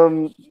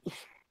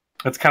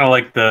 That's kind of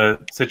like the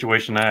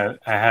situation I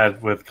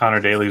had with Connor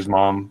Daly's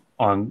mom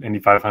on Indy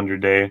 500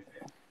 day.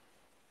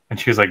 And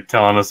she was like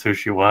telling us who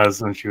she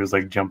was, and she was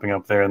like jumping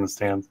up there in the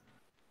stands.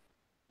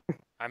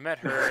 I met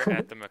her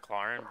at the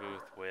McLaren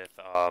booth with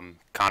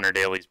Connor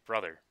Daly's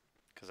brother,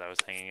 because I was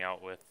hanging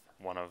out with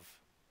one of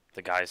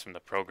the guys from the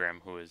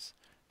program who is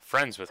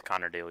friends with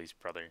Connor Daly's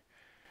brother,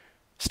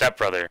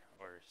 stepbrother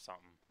or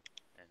something.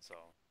 And so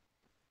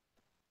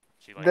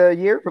she like The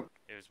year.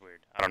 it was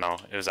weird. I don't know.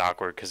 It was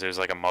awkward because it was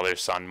like a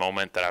mother-son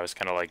moment that I was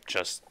kind of like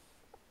just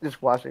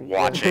watching.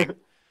 watching.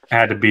 I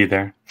had to be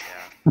there.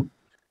 Yeah.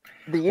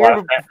 The A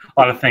year.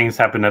 lot of things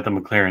happened at the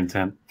McLaren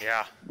tent.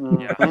 Yeah.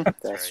 Mhm. That's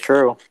That's right.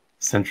 true.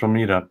 Central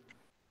meetup.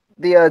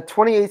 The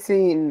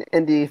 2018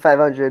 Indy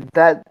 500.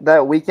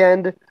 That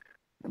weekend.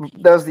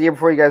 That was the year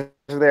before you guys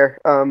were there.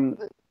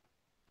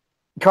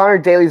 Connor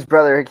Daly's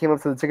brother came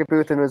up to the ticket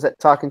booth and was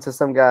talking to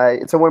some guy.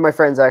 It's one of my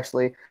friends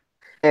actually.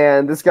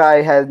 And this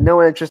guy had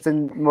no interest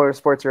in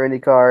motorsports or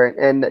IndyCar,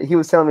 and he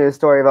was telling me a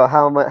story about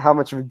how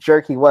much of a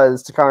jerk he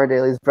was to Connor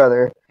Daly's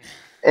brother,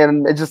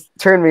 and it just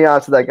turned me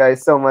off to that guy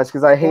so much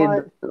because I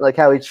hated like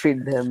how he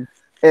treated him.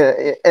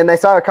 And I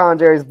saw Connor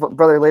Daly's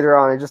brother later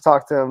on. I just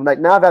talked to him, like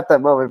not at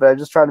that moment, but I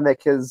just tried to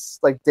make his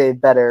like day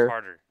better.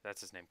 Carter. That's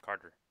his name.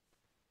 Carter.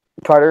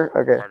 Carter,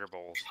 okay, Carter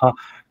Bowles.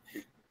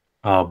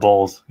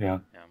 Bowles, yeah.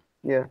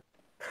 yeah.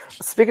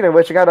 Speaking of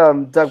which, I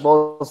got Doug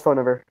Bowles' phone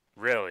number.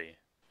 Really?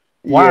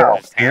 Wow!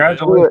 Just have it.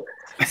 Congratulations.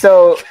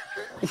 So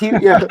he,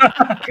 yeah.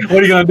 What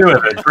are you gonna do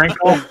with it?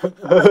 Sprinkle?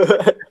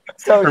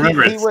 So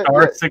Remember, he it's went-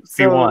 star yeah,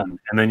 61,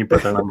 and then you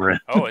put the number in.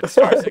 Oh, it's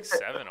star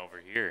 67 over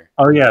here.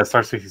 Oh yeah,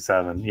 star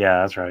 67.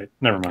 Yeah, that's right.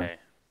 Never mind.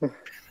 Okay.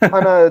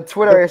 On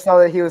Twitter, I saw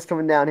that he was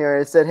coming down here.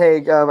 And I said, "Hey,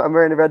 I'm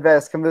wearing a red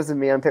vest. Come visit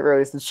me on pit road."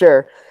 He said,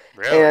 "Sure."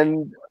 Really?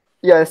 And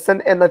yeah,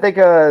 and I think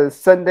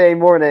Saturday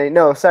morning,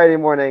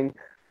 during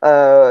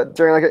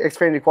like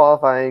Xfinity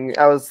qualifying,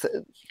 I was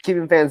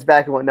keeping fans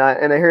back and whatnot,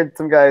 and I heard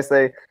some guy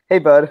say, "Hey,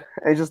 bud,"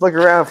 and I just look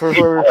around for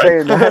whoever was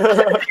saying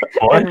that,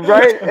 What? and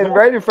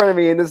right in front of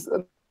me, and this.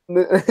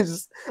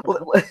 Just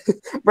right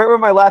where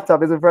my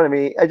laptop is in front of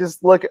me, I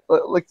just look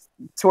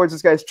towards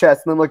this guy's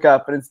chest and then look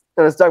up, and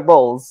it's Doug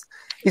Bowles.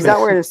 He's not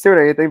wearing a suit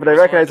or anything, but I He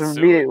was recognize wearing him a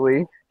suit?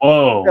 immediately.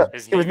 Whoa! Yeah.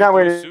 His He was navy not blue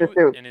wearing a suit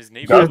suit. and his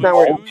navy He was blue not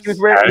wearing. shoes? He was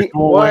wearing.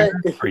 Casual What? wear?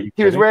 Are you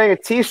He was kidding? wearing a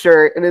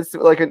T-shirt, and it's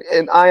like an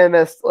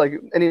IMS, like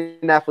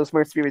Indianapolis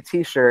Motor Speedway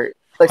T-shirt.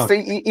 Like, so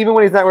even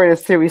when he's not wearing a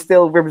suit, he's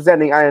still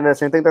representing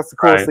IMS, and I think that's the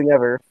coolest Right. thing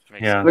ever.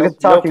 Makes Yeah. sense. We No, could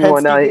talk no and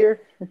whatnot. Penske gear?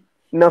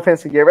 No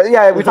Penske gear, but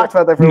yeah, we talked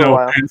about that for a little No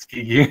while.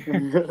 Penske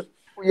gear.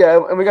 Yeah,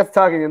 and we got to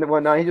talking and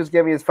whatnot. He just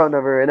gave me his phone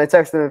number, and I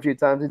texted him a few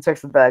times. He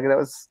texted back, and that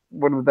was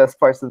one of the best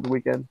parts of the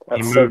weekend. He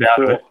That's moved so out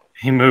cool. of it.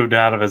 He moved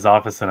out of his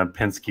office in a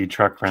Penske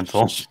truck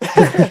rental.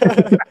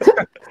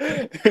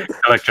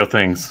 Collect your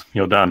things.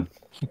 You're done.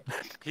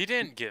 He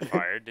didn't get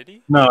fired, did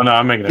he? No,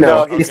 I'm making it. No,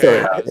 up. he's still Okay,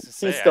 there. I was gonna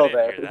say, He's I still didn't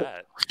there. hear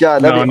that.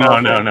 God, that'd No, be no,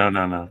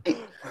 awful. no.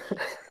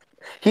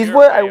 He's You're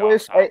what I way off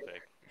wish. topic.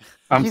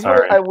 I'm He's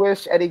sorry. what I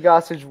wish Eddie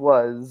Gossage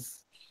was.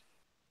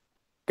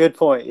 Good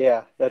point.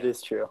 Yeah, that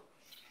is true.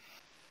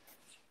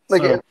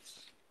 Like, So-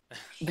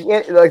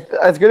 like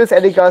as good as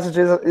Eddie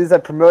Gossage is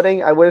at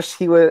promoting, I wish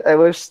he would. I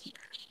wish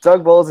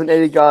Doug Bowles and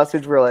Eddie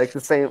Gossage were like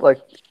the same. Like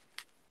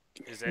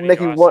Is Eddie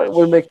making one Gossage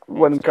would make both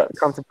one states?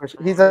 constant push.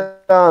 He's a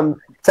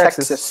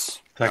Texas.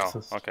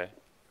 Texas. Oh, okay.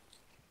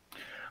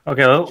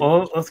 Okay,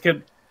 let's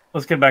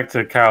get back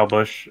to Kyle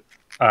Busch.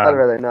 I'd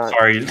rather not.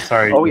 Sorry.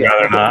 Oh, You'd yeah.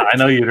 rather not. I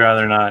know you'd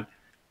rather not.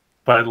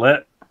 But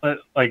let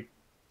like,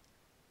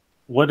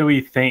 what do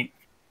we think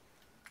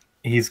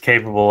he's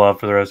capable of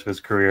for the rest of his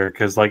career?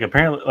 Because like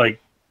apparently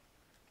like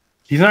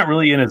he's not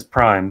really in his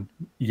prime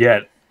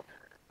yet.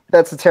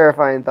 That's a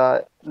terrifying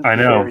thought. I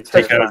know Very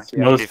terrifying, because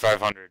yeah. most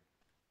 500.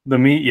 the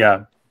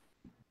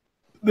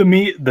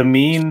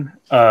mean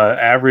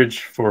average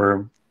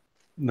for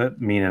the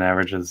mean and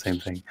average are the same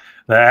thing.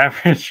 The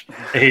average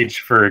age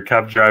for a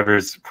Cup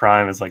driver's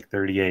prime is like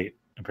 38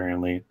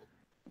 apparently.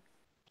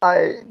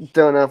 I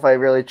don't know if I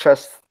really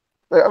trust.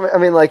 I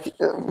mean, like,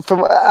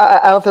 I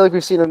don't feel like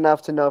we've seen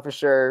enough to know for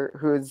sure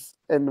who's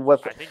and what.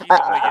 I think he's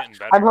only getting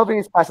better. I'm hoping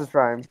he's past his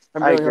prime.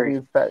 I'm I really agree.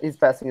 hoping he's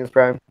passing his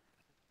prime.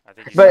 I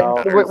think he's But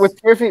getting better. what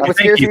scares me, I what think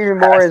scares me he's even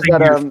more is passing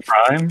that his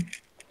prime.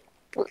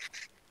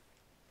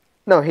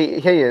 no, he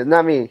is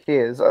not me. He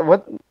is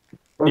what?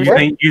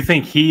 You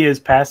think he is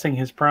passing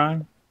his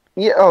prime?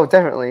 Yeah, oh,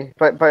 definitely.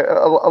 But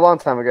a long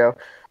time ago.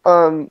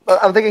 I'm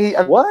thinking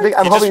I'm What? I'm He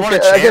just hoping won a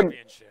again.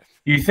 championship.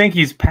 You think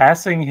he's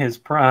passing his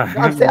prime?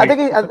 I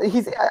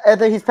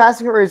think he's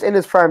passing or he's in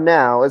his prime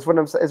now. Is what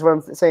I'm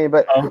saying.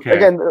 But Okay.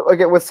 again,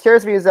 what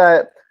scares me is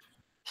that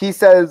he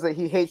says that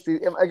he hates he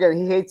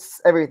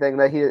hates everything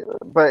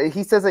but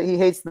he says that he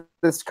hates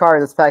this car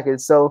and this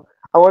package. So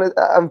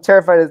I'm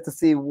terrified to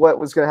see what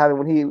was going to happen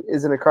when he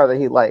is in a car that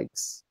he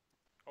likes.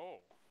 Oh,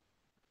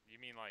 you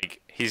mean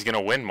like he's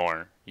gonna win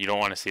more? You don't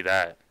want to see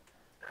that.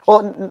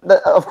 Well,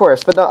 of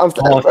course, but no, I'm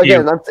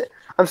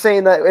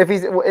saying that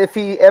if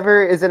he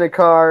ever is in a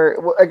car,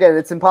 again,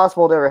 it's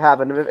impossible to ever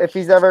happen. If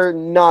he's ever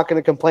not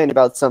going to complain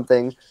about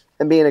something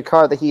and be in a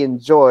car that he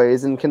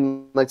enjoys and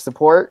can like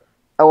support,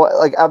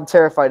 I'm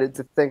terrified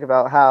to think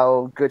about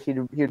how good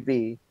he'd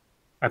be.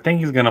 I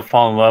think he's gonna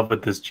fall in love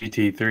with this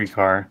GT3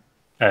 car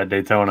at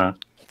Daytona.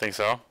 Think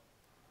so?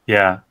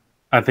 Yeah,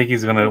 I think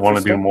he's gonna want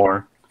to do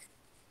more.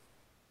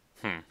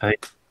 I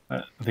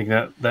think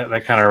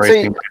that kind of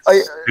racing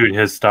might suit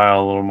his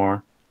style a little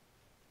more.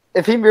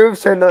 If he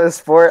moves to another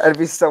sport, I'd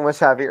be so much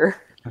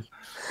happier.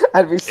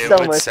 I'd be so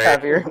much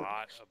happier. It would say a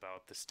lot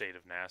about the state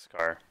of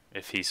NASCAR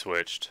if he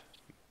switched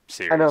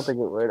series. I don't think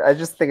it would. I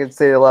just think it'd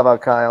say a lot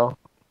about Kyle.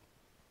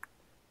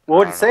 What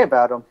would it say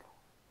about him?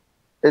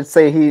 It'd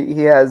say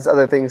he has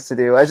other things to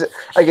do.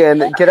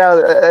 Get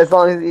out as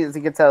long as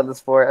he gets out of the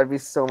sport. I'd be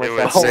so much. It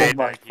would say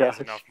that he has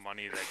enough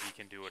money that he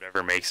can do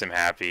whatever makes him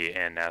happy,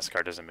 and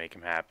NASCAR doesn't make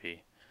him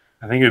happy.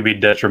 I think it would be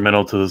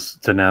detrimental to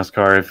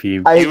NASCAR if he.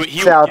 I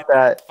doubt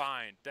that.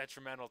 Fine,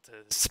 detrimental to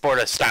the sport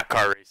of stock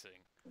car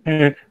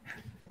racing.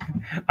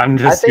 I'm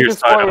just. I think the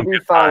sport would be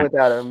fine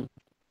without him.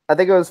 I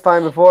think it was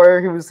fine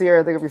before he was here.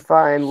 I think it'd be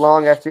fine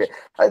long after.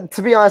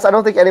 To be honest, I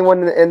don't think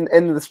anyone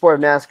in the sport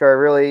of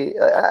NASCAR really.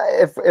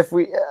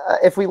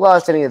 If we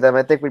lost any of them,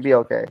 I think we'd be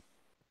okay.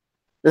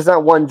 There's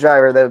not one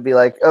driver that would be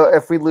like, oh,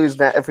 if we lose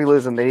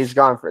him, then he's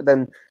gone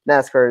then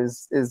NASCAR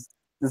is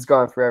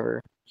gone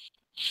forever.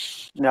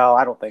 No,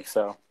 I don't think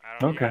so. I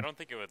don't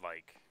think it would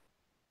like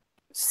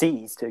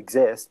cease to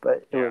exist,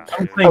 but it would.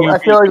 I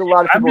feel like a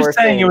lot of people I'm just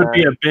saying it would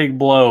be a big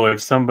blow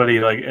if somebody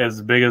like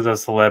as big as a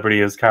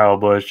celebrity as Kyle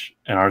Busch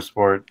in our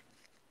sport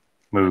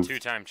moved.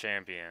 Two-time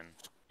champion.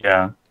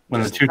 Yeah,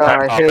 when the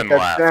two-time. I hate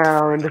that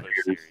sound.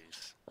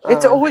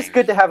 It's always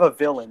good to have a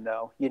villain,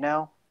 though. You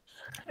know.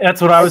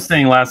 That's what I was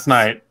saying last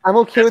night. I'm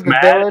okay with the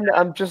villain.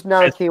 I'm just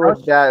not okay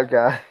with that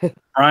guy.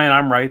 Brian,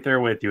 I'm right there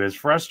with you. As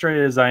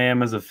frustrated as I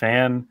am as a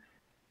fan,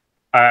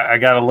 I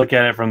got to look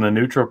at it from the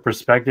neutral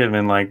perspective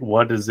and like,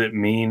 what does it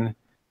mean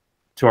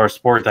to our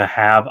sport to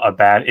have a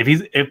bad?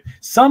 If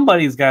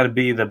somebody's got to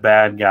be the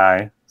bad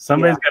guy,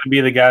 somebody's got to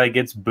be the guy that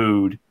gets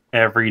booed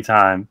every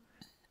time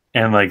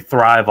and like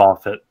thrive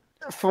off it.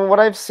 From what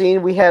I've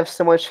seen, we have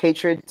so much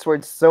hatred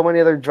towards so many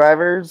other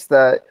drivers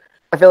that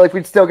I feel like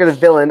we'd still get a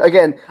villain.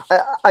 Again,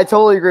 I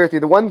totally agree with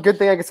you. The one good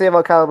thing I can say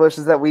about Kyle Busch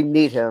is that we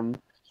need him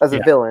as a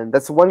villain.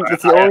 That's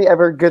the only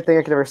ever good thing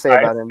I can ever say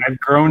about him. I've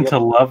grown to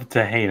love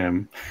to hate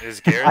him. Is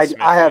Garrett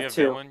Smith I have a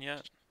too. villain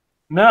yet?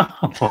 No.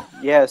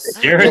 Yes.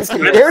 Garrett's a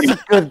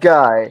good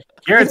guy.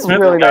 Garrett Smith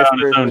really got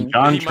nice on his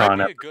own He JonTron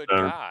might be a good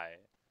episode. guy,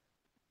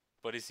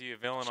 but is he a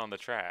villain on the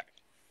track?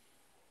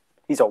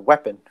 He's a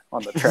weapon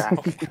on the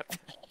track.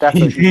 That's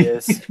what he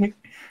is.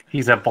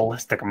 He's a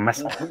ballistic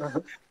missile.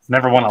 He's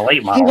never won a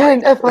late model. He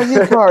had an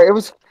FIU car. It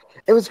was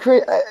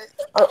crazy.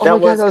 Oh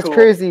my god, that was cool.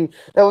 Crazy.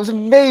 That was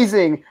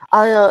amazing.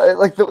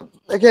 During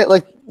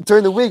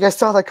the week, I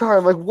saw that car.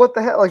 I'm like, what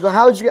the hell? Like,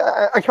 how did you?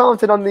 I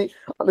commented on the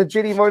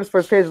GD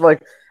Motorsports page,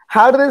 like,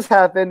 how did this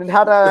happen, and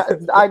how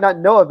did I not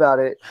know about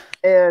it?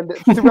 And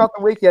throughout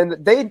the weekend,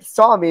 they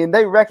saw me and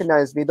they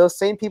recognized me. Those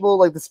same people,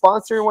 like the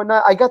sponsor and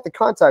whatnot. I got the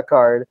contact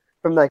card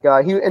from that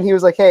guy. He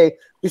was like, hey,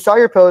 we saw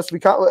your post. We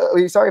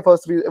saw your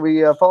post.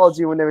 We followed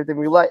you and everything.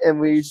 And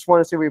we just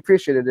wanted to say we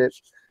appreciated it.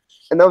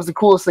 And that was the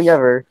coolest thing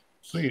ever.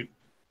 Sweet.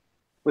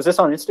 Was this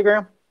on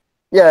Instagram?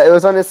 Yeah, it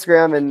was on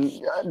Instagram, and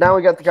now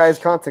we got the guy's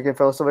contact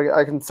info, so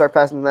I can start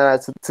passing that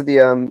out to the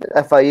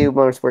FIU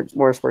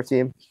motorsport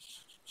team.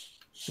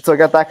 So I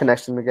got that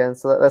connection again,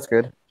 so that's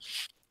good.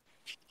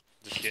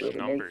 Just getting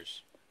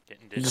numbers.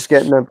 Just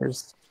getting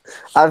numbers.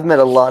 I've met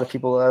a lot of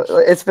people.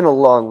 It's been a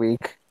long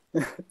week.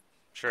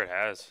 Sure it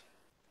has.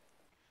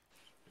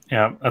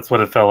 Yeah, that's what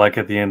it felt like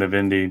at the end of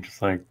Indy.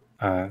 Just like,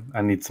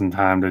 I need some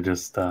time to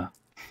just oh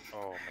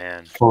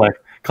man,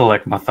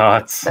 collect my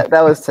thoughts.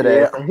 That was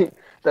today.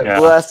 The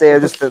last day,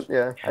 I've just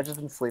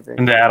been sleeping.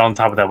 And to add on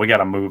top of that, we got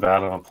to move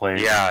out of a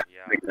place. Yeah.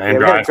 And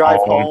drive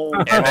home.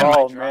 And then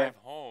my drive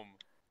home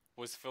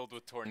was filled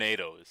with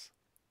tornadoes.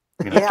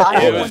 Yeah, I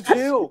hit one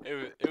too.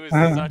 It was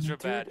such a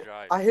bad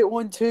drive. I hit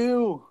one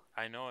too.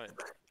 I know it.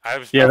 I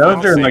was that was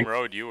on during the same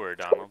road you were,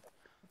 Donald.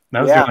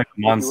 That was during like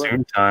the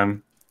monsoon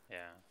time. Yeah.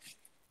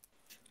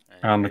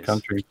 Around the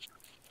country.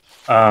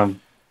 I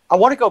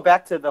want to go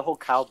back to the whole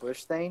Kyle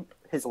Busch thing.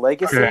 His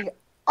legacy. Okay.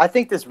 I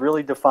think this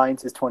really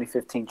defines his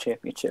 2015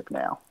 championship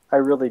now. I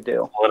really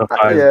do.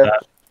 Solidifies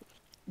that.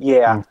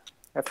 Yeah.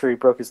 After he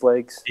broke his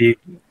legs. He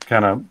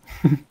kind of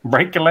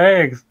break your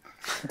legs.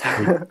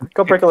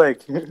 Go break a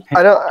leg.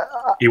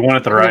 He won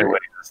it the right way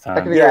this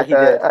time. Yeah, he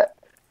did.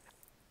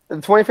 The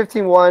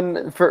 2015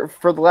 one for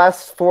the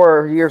last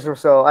 4 years or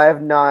so, I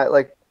have not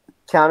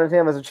counted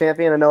him as a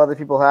champion. I know other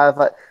people have.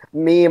 But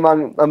me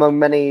among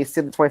many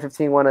see the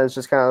 2015 one as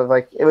just kind of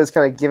it was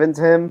kind of given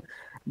to him.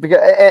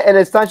 Because, and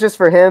it's not just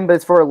for him, but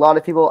it's for a lot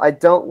of people. I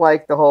don't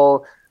like the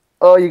whole,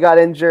 oh, you got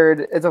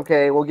injured, it's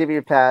okay, we'll give you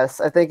a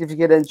pass. I think if you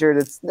get injured,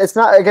 it's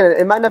not, again,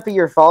 it might not be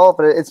your fault,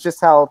 but it's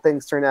just how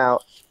things turn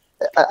out.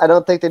 I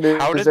don't think they do.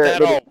 How did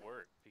that all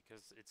work?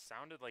 Because it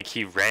sounded like like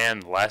he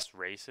ran less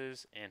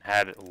races and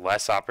had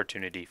less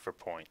opportunity for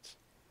points.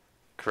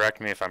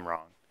 Correct me if I'm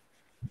wrong.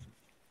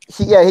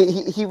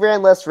 He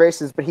ran less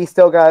races, but he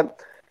still got.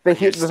 But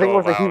He was the thing still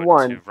was that he allowed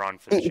won. to run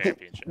for the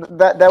championship.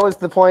 That was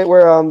the point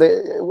where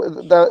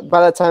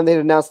by that time they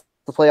announced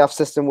the playoff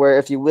system where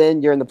if you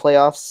win, you're in the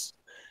playoffs.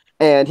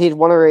 And he'd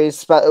won a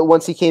race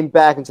once he came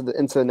back into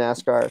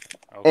NASCAR.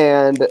 Okay.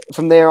 And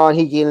from there on,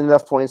 he gained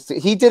enough points.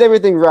 He did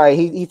everything right.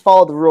 He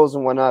followed the rules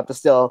and whatnot. But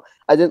still,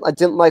 I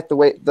didn't like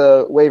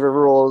the waiver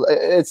rule.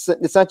 It's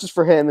not just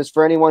for him. It's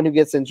for anyone who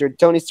gets injured.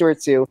 Tony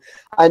Stewart too.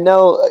 I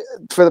know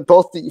for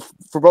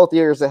both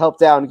years it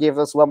helped out and gave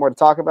us a lot more to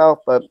talk about.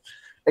 But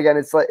again,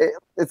 it's like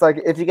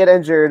if you get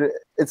injured,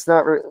 it's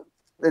not.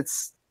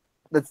 That's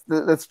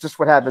just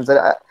what happens.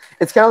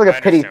 It's kind of like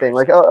a pity thing.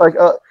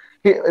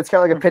 It's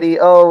kind of like a pity.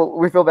 Oh,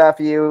 we feel bad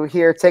for you.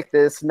 Here, take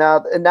this.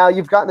 Now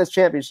you've gotten this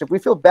championship. We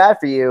feel bad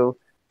for you,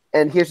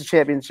 and here's the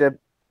championship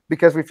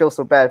because we feel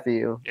so bad for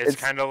you. It's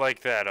kind of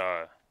like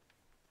that.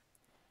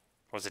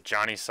 Was it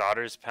Johnny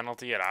Sauter's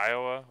penalty at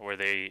Iowa where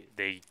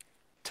they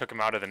took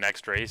him out of the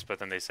next race, but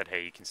then they said,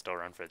 "Hey, you can still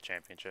run for the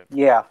championship."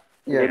 Yeah.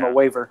 Gave him a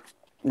waiver.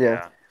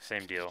 Yeah.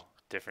 Same deal,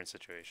 different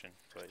situation,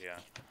 but yeah.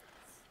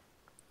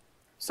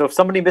 So if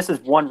somebody misses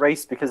one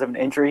race because of an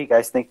injury, you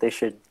guys think they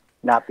should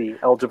not be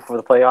eligible for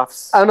the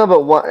playoffs? I don't know,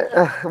 but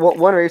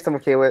one race I'm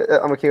okay with.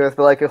 But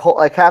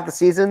like half the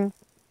season.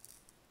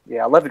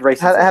 Yeah, 11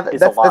 races is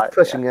that's, a lot. That's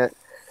pushing it.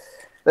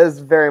 That is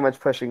very much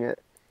pushing it.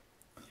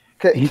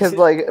 Because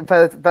like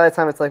by the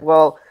time it's like,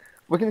 well,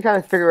 we can kind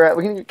of figure out.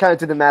 We can kind of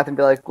do the math and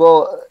be like,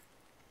 well,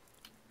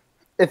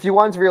 if you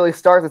want to really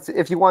start,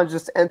 if you want to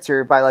just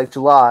enter by like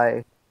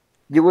July,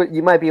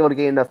 you might be able to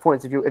gain enough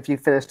points if you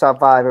finish top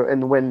 5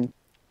 and win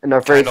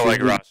enough races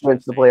Like Ross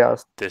wins the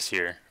playoffs. This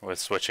year with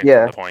switching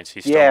from the points, he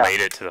still made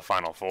it to the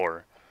Final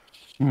Four.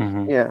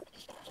 Mm-hmm. Yeah.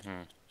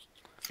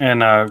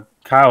 And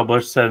Kyle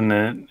Busch said in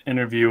an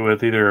interview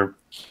with either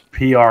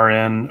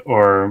PRN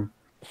or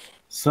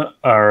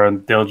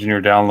Dale Jr.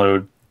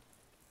 Download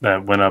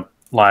that went up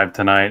live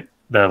tonight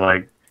that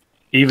like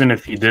even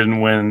if he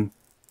didn't win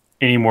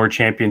any more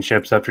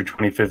championships after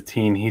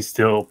 2015, he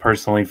still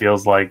personally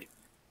feels like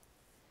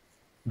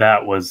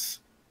that was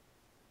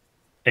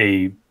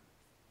a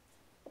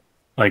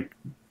like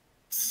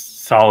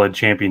solid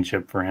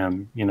championship for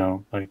him, you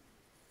know, like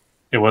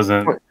it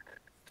wasn't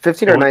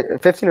 15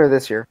 or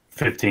this year.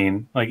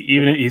 15. Like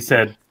even he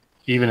said,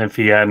 even if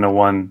he hadn't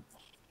won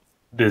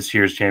this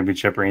year's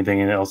championship or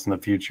anything else in the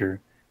future,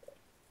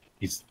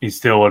 he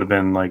still would have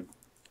been like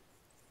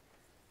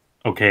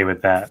okay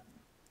with that.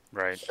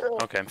 Right.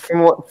 Okay.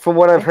 From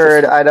what I've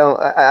heard,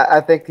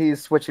 I think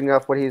he's switching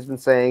up what he's been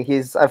saying.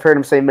 I've heard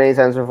him say many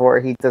times before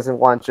he doesn't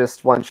want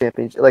just one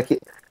championship. Like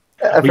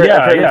I've heard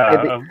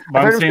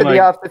him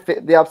say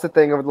the opposite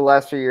thing over the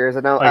last few years.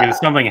 I know. Like if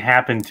something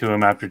happened to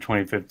him after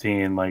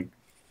 2015, like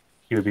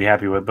he would be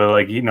happy with. But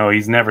like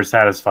he's never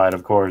satisfied.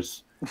 Of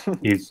course,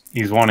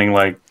 he's wanting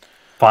like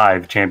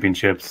 5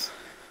 championships.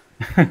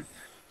 As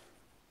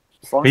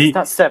long as it's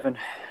not 7.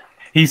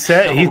 He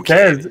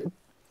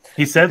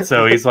said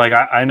so. He's like,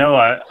 I know.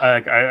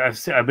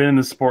 I've been in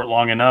the sport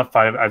long enough.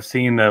 I've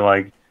seen the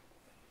like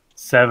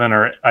 7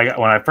 or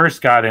when I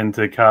first got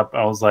into Cup,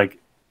 I was like,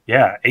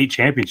 yeah, 8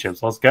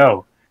 championships. Let's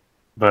go.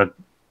 But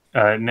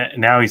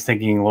now he's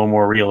thinking a little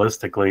more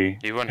realistically.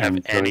 He wouldn't have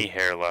any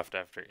hair left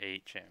after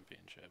 8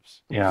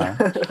 championships. Yeah,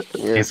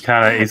 he's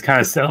kind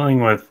of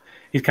settling with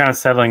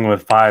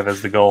 5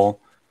 as the goal,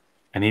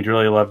 and he'd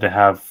really love to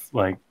have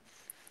like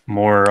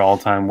more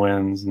all-time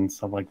wins and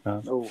stuff like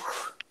that.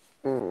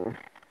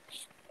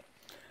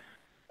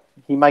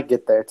 He might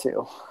get there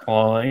too.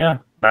 Well, yeah,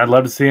 I'd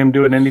love to see him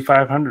do an Indy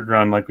 500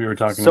 run like we were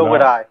talking about. So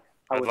would I.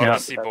 I'd love to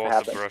see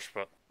both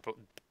the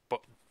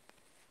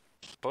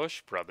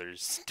Busch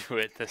brothers do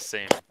it the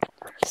same.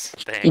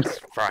 Thanks,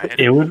 Brian.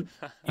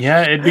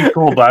 It'd be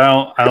cool, but I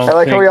don't. I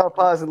like think, how we all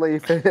pause and let you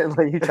try to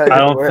get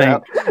the word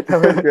out.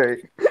 That was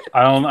great.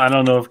 I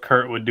don't know if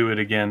Kurt would do it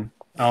again.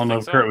 I don't know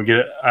if Kurt would get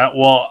it.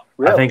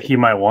 Really? I think he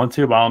might want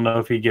to, but I don't know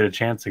if he'd get a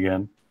chance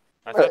again.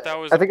 I thought that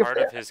was a part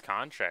of his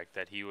contract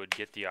that he would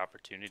get the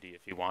opportunity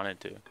if he wanted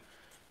to.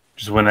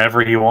 Just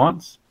whenever he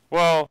wants?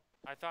 Well,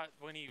 I thought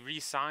when he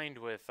re-signed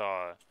with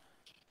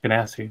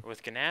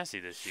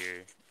Ganassi this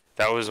year,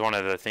 that was one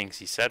of the things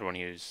he said when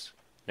he was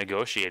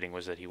negotiating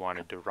was that he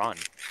wanted to run.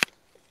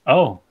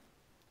 Oh.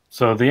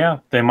 So, yeah,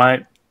 they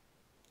might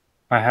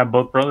have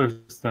both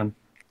brothers then.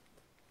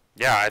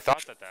 Yeah, I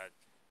thought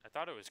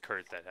it was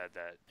Kurt that had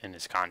that in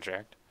his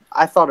contract.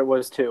 I thought it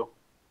was too.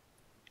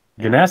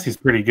 Ganassi's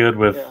pretty good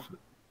with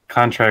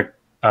contract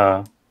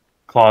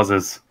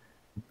clauses.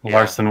 Yeah.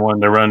 Larson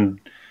wanted to run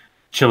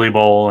Chili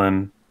Bowl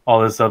and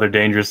all this other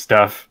dangerous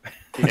stuff.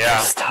 Yeah.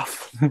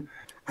 Stuff.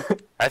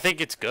 I think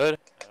it's good.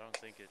 I don't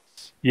think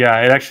it's... Yeah,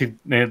 it actually,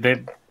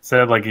 they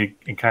said like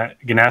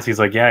Ganassi's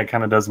like, yeah, it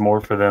kind of does more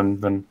for them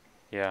than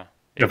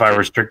if I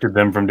restricted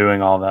them from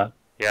doing all that.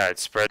 Yeah, it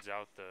spreads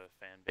out the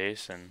fan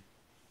base and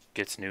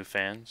gets new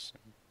fans,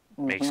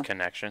 and makes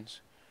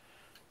connections.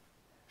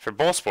 For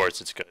both sports,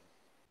 it's good,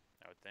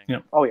 I would think.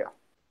 Yep. Oh, yeah.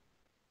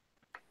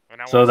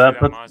 And I So want to that see that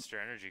puts- Monster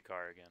Energy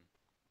car again.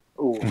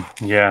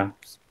 Ooh. Yeah.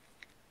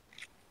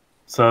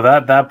 So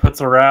that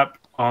puts a wrap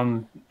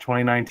on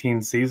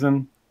 2019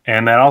 season,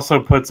 and that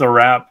also puts a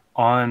wrap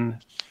on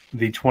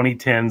the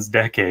 2010s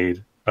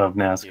decade of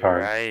NASCAR. You're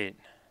right.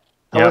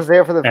 I was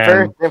there for the And-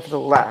 first and for the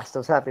last. I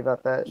was happy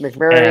about that.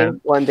 McMurray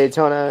and- won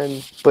Daytona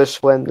and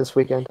Busch won this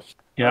weekend.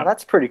 Yeah. Oh,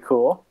 that's pretty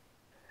cool.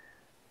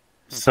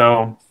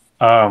 So,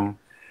 an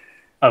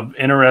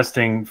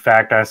interesting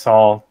fact I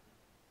saw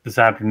this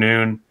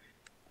afternoon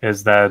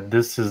is that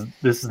this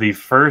is the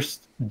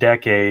first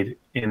decade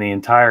in the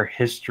entire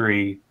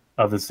history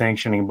of the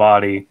sanctioning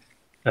body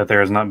that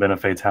there has not been a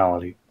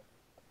fatality.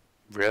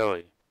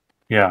 Really?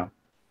 Yeah.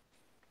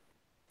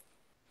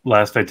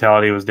 Last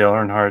fatality was Dale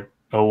Earnhardt,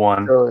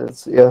 01. So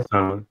it's yeah.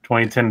 So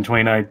 2010 to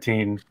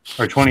 2019,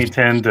 or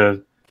 2010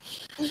 to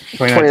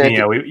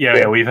 2019.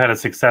 Yeah, we've had a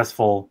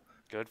successful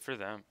Good for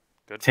them.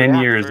 Good for 10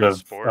 them. years For the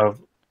sport.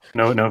 of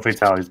no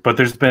fatalities, but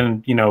there's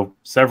been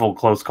several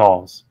close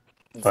calls.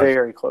 But-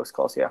 Very close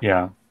calls, yeah.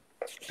 Yeah,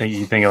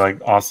 you think of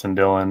like Austin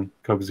Dillon,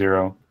 Coke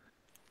Zero,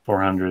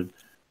 400.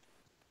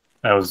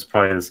 That was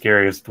probably the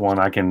scariest one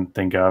I can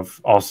think of.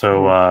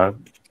 Also,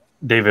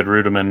 David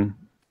Rudiman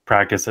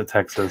practice at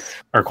Texas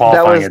or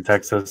qualifying at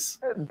Texas.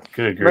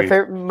 Good grief.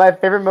 My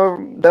favorite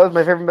moment. That was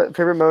my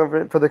favorite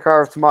moment for the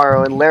car of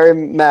tomorrow. And Larry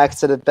Mack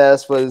said it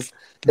best: was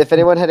if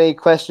anyone had any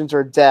questions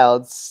or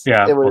doubts,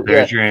 Yeah, it was, well,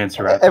 there's your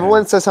answer. Right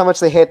everyone says how much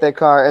they hate that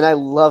car, and I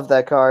love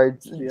that car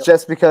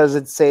just because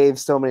it saved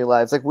so many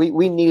lives. Like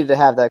we needed to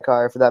have that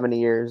car for that many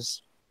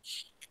years.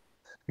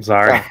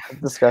 Sorry.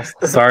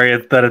 Disgusting. Sorry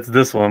that it's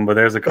this one, but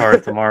there's a car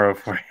tomorrow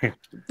for you.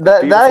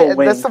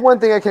 That's the one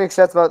thing I can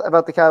accept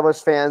about the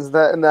Cowboys fans.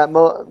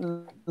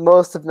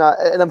 Most, if not,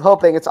 and I'm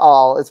hoping it's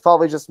all. It's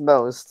probably just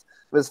most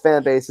of his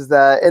fan base is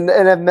that, and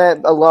I've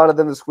met a lot of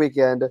them this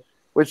weekend,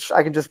 which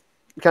I can just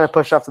kind of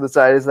push off to the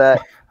side. Is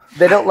that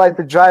they don't like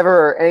the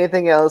driver or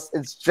anything else.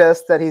 It's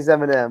just that he's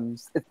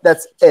M&M's.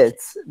 That's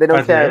it. They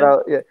don't care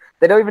about. Yeah,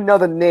 they don't even know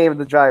the name of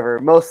the driver.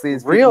 Most of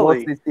these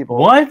people.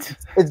 What?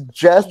 It's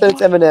just that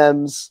it's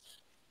M&M's.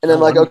 And I'm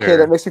like, okay,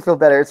 that makes me feel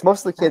better. It's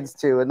mostly kids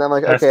too, and I'm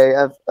like, okay,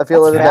 I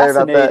feel a little bit better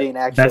about that.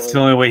 Actually. That's the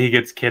only way he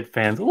gets kid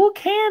fans. A little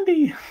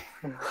candy.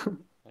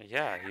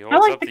 Yeah, he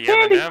holds up the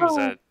M&Ms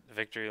at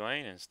Victory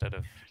Lane instead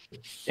of.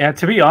 Yeah,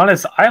 to be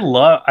honest,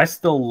 I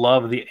still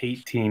love the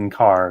 18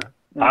 car.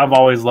 Mm-hmm. I've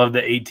always loved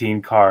the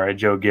 18 car at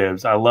Joe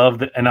Gibbs. I love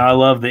the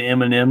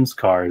M&M's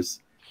cars.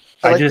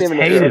 I just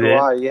hated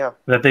it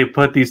that they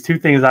put these two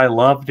things I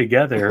love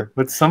together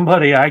with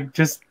somebody I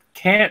just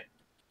can't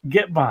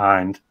get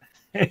behind.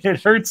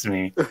 It hurts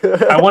me.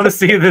 I want to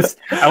see this.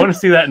 I want to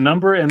see that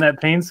number and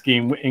that paint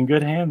scheme in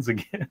good hands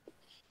again.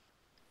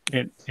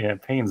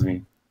 It pains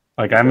me.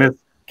 Like I miss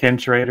Ken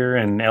Schrader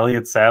and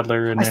Elliott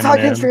Sadler and I saw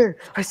Ken Schrader.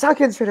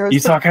 You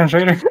saw Ken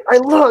Schrader? I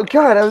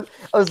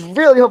was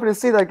really hoping to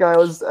see that guy.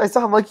 I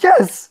saw him like,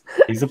 yes.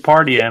 He's a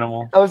party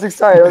animal. I was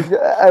excited.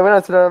 I went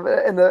out to him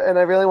and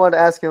I really wanted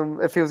to ask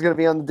him if he was going to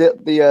be on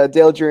the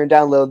Dale Jr.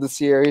 download this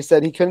year. He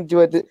said he couldn't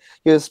do it.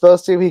 He was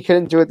supposed to. He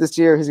couldn't do it this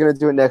year. He's going to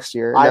do it next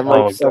year. And I'm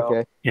like, so.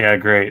 Okay. Yeah,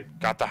 great.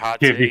 Got the hot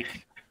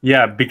take.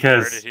 Yeah,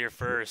 because heard it here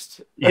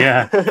first.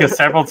 Yeah, because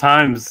several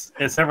times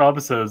in several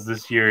episodes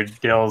this year,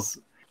 Dale's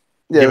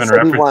given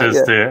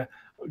references to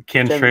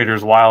Ken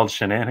Schrader's wild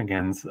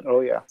shenanigans.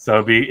 Oh yeah. So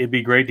it'd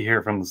be great to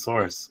hear from the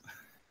source.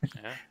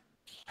 Yeah.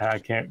 I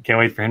can't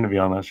wait for him to be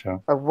on that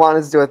show. I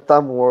wanted to do a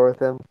thumb war with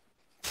him.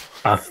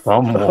 A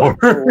thumb war?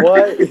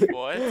 What?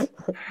 What?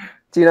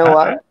 Do you know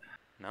why?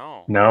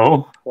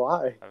 No.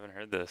 Why? I haven't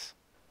heard this.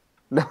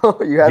 No,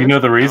 you haven't. Do you know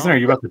the reason? Are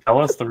you about to tell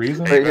us the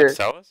reason? Right here.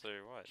 Tell us or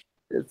what?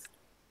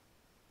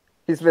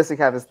 He's missing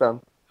half his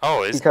thumb.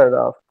 Oh, he cut it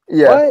off.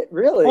 Yeah. What?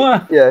 Really?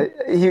 What? Yeah.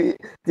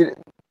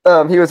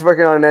 He was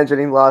working on an engine.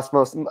 He lost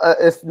most.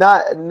 If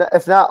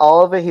not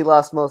all of it, he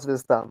lost most of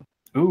his thumb.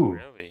 Ooh.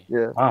 Really?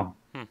 Yeah. Wow.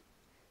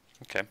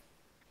 Okay.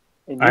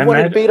 And you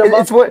want to beat him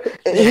up? You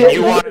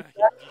want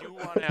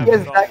to have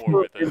a thumb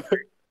war with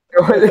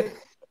him.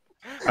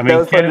 I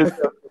mean,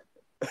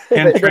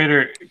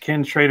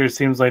 Ken Schrader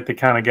seems like the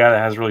kind of guy that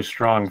has really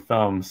strong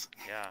thumbs.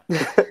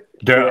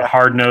 Yeah.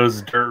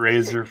 Hard-nosed dirt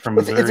razor from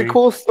Missouri. It's a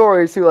cool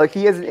story too. Like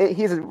he has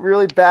a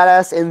really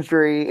badass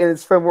injury, and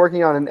it's from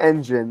working on an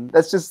engine.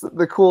 That's just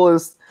the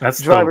coolest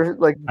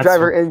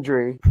driver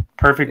injury.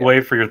 Perfect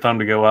way for your thumb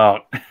to go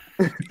out.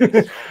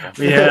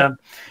 yeah,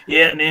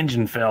 an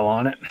engine fell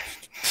on it.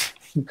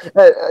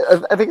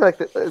 I think like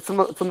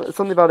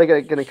something about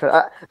it getting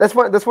cut. That's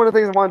one of the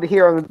things I wanted to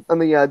hear on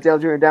the Dale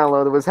Jr.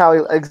 download was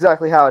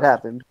exactly how it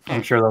happened.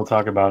 I'm sure they'll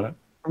talk about it.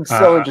 I'm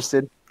so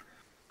interested.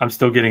 I'm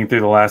still getting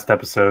through the last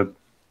episode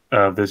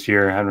of this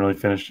year. I haven't really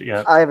finished it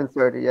yet. I haven't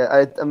started yet.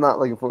 I'm not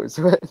looking forward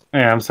to it.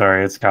 Yeah, I'm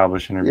sorry. It's a Kyle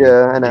Busch interview.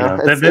 Yeah, I know.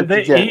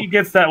 He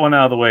gets that one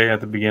out of the way at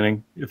the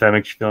beginning. If that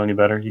makes you feel any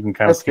better, you can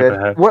kind of skip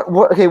ahead.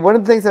 Okay, one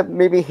of the things that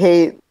made me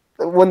hate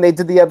when they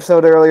did the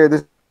episode earlier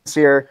this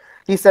year,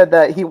 he said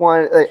that he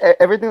wanted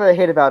everything that I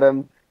hate about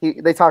him.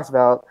 They talked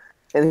about,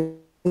 and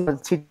he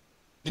wanted to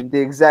teach the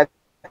exact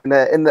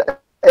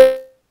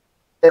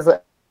as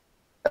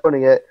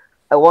owning it.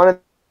 I wanted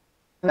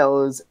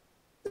knows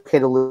it's okay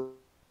to lose.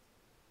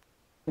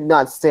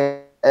 Not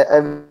stand.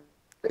 I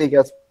think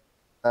that's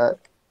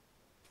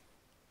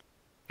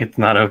It's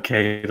not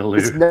okay to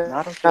it's lose.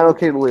 not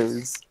okay to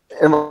lose.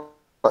 And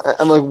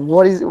I'm like,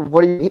 what do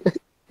you mean?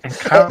 And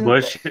Kyle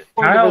Busch,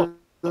 Kyle,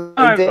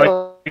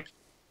 Dale-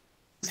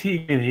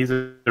 he's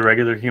a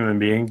regular human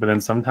being, but then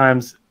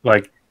sometimes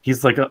like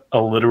he's like a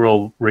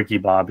literal Ricky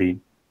Bobby,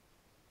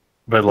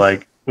 but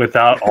like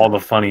without all the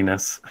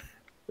funniness.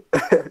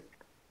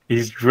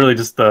 He's really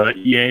just the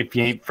if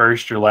you ain't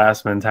first, you're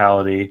last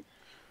mentality.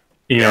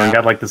 You know, you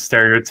got like the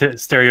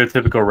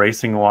stereotypical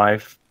racing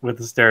wife with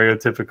the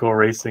stereotypical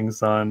racing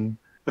son.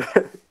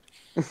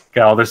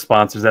 Got all their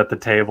sponsors at the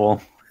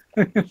table.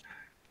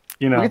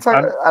 You know, we can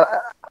talk.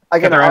 I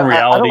got their own don't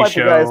reality like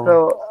show. the guy,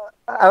 so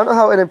I don't know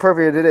how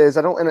inappropriate it is.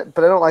 But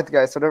I don't like the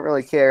guy, so I don't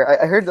really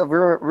care. I heard the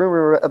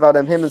rumor about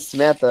him and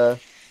Samantha.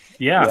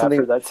 Yeah, I've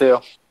heard that too.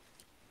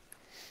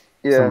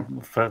 Yeah,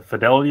 some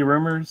fidelity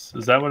rumors.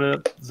 Is that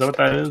what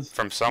that is?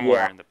 From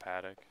somewhere in the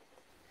paddock.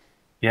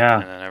 Yeah.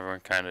 And then everyone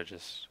kind of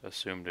just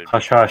assumed it.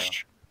 Hush,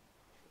 hush.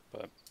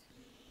 But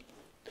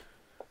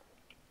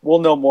we'll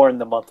know more in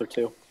the month or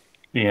two.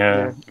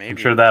 Yeah, maybe. I'm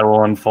sure that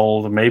will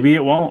unfold. Maybe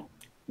it won't.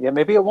 Yeah,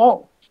 maybe it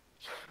won't.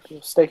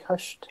 You'll stay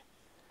hushed.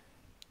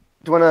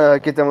 do you want to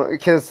get done?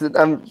 Because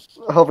I'm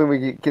hoping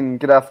we can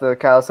get off the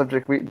Kyle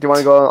subject. Do you want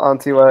to go on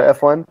to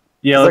F1?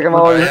 Yeah, It's like I'm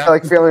always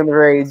like feeling the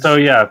rage. So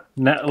yeah,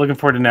 looking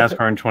forward to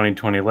NASCAR in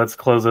 2020. Let's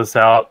close this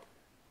out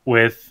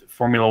with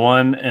Formula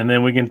One, and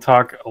then we can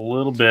talk a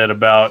little bit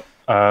about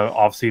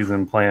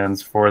off-season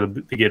plans for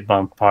the Get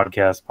Bumped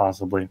podcast,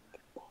 possibly.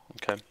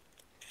 Okay.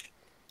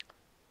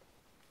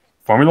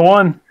 Formula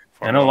One,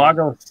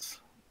 Interlagos.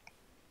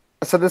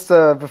 So this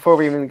before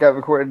we even got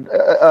recorded,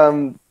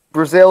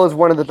 Brazil is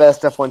one of the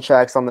best F1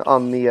 tracks on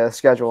the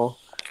schedule.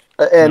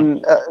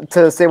 And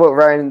to say what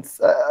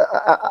Ryan's,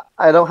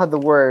 I don't have the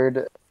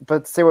word,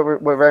 but to say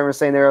what Ryan was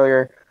saying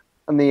earlier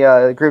on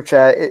the group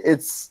chat,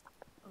 it's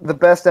the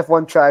best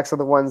F1 tracks are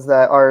the ones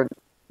that are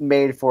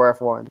made for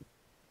F1.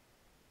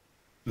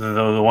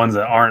 The ones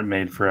that aren't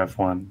made for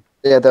F1.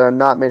 Yeah, that are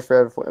not made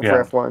for F1.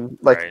 Yeah. For F1,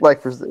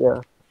 like Brazil,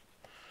 yeah.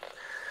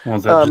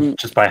 Ones that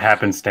just by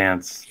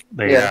happenstance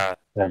they Yeah.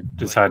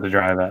 decide to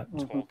drive that.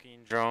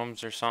 Tolkien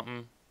Drones or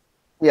something.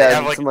 Yeah, They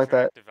have something like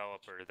that.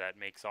 Developer that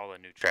makes all the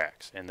new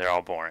tracks, and they're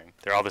all boring.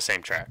 They're all the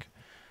same track.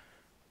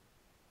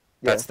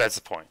 Yeah. That's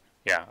the point.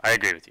 Yeah, I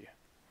agree with you.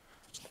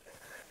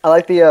 I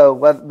like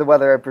the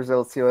weather at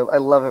Brazil too. I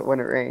love it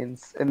when it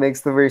rains. It makes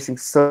the racing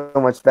so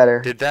much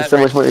better. Did that so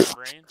rain? much more...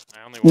 rain?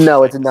 I only watched, No,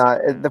 like, it did not.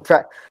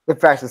 The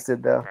practice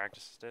did though.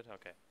 Practice did?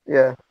 Okay.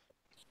 Yeah.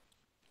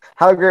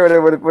 How great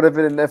would have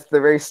been if the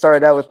race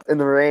started out in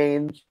the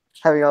rain,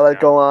 having all that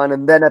go on,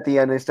 and then at the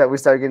end we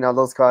started getting all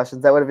those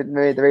cautions. That would have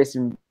made the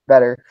racing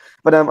better.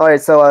 But all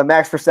right, so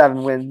Max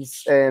Verstappen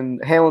wins,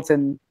 and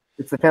Hamilton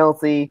gets the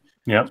penalty.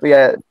 Yep. We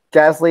got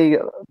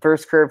Gasly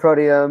first career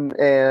podium,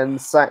 and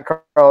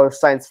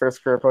Carlos Sainz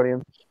first career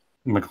podium.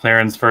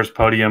 McLaren's first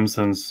podium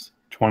since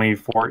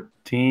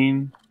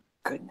 2014.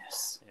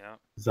 Goodness. Yeah.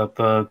 Is that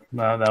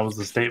that was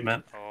the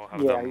statement? Oh, how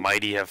the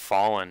mighty have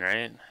fallen,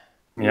 right?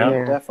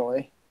 Yeah.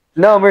 Definitely.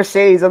 No,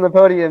 Mercedes on the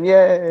podium,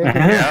 yay!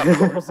 Yeah,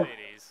 Mercedes.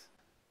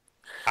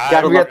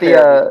 We got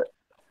the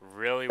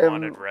really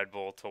wanted Red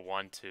Bull to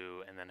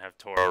 1-2 and then have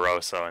Toro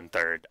Rosso in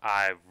third.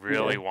 I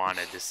really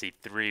wanted to see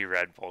 3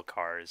 Red Bull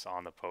cars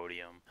on the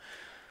podium.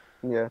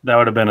 Yeah. That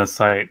would have been a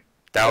sight.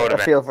 That would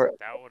have been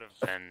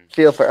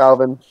feel for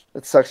Albin.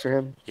 It sucks for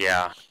him.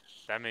 Yeah.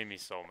 That made me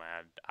so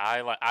mad.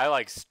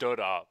 I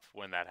stood up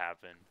when that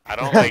happened. I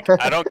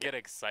don't get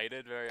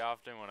excited very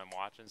often when I'm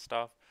watching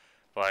stuff.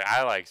 But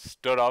I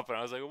stood up and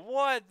I was like,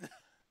 "What?"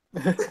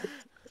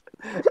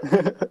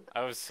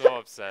 I was so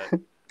upset.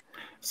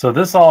 So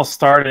this all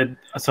started.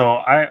 So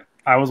I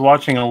was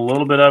watching a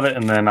little bit of it,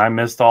 and then I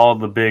missed all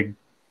the big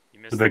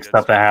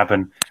stuff that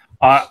happened.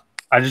 I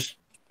just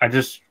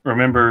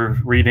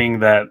remember reading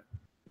that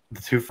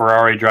the 2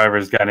 Ferrari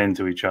drivers got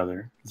into each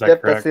other. Is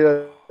that correct?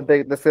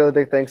 That's the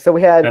big thing. So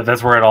we had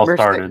that's where it all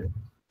started.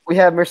 We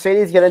had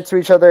Mercedes get into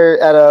each other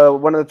at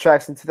one of the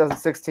tracks in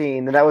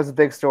 2016, and that was a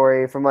big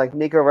story from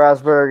Nico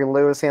Rosberg and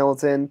Lewis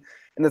Hamilton,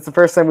 and that's the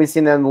first time we've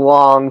seen that in a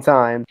long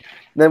time.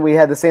 And then we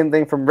had the same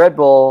thing from Red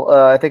Bull,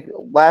 I think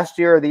last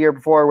year or the year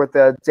before with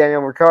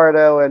Daniel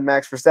Ricciardo and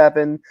Max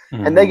Verstappen,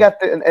 and they got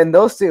and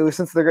those two,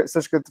 since they're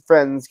such good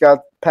friends, got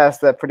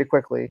past that pretty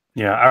quickly.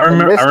 Yeah, I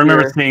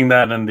remember seeing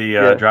that in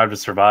the Drive to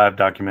Survive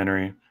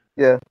documentary.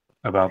 Yeah,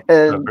 about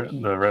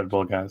the Red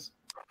Bull guys.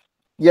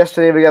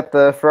 Yesterday we got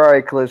the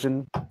Ferrari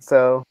collision,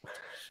 so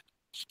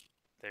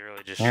they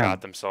really just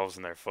shot themselves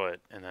in their foot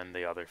and then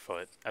the other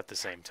foot at the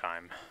same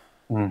time.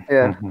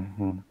 Yeah.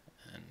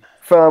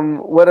 From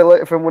when it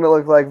looked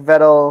like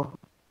Vettel,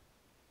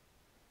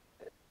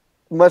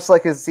 much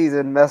like his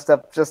season, messed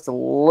up just a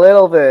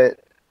little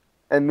bit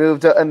and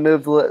moved. He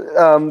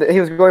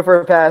was going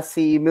for a pass.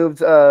 He moved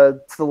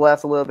to the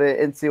left a little bit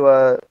into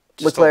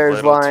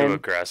Leclerc's line. Too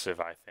aggressive,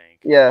 I think.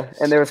 Yeah,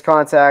 and there was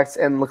contact,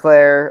 and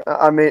Leclerc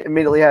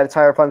immediately had a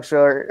tire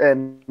puncture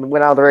and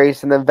went out of the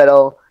race, and then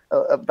Vettel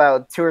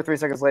about 2 or 3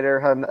 seconds later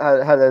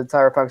had a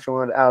tire puncture and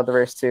went out of the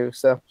race too.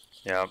 So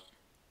Yeah.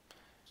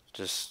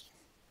 Just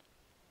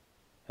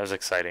that was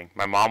exciting.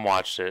 My mom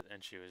watched it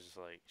and she was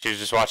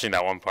just watching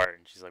that one part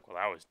and she's like, "Well,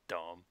 that was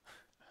dumb."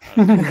 I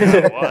was like,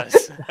 yeah, it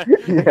was.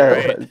 yeah.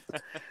 Right.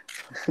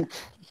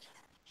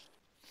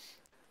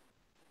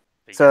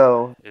 But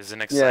So it was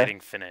an exciting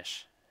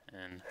finish,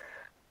 and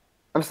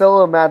I'm still a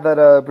little mad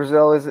that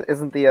Brazil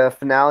isn't the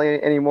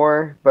finale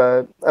anymore,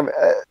 but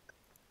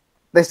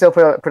they still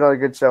put on a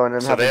good show, and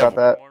I'm so happy they about have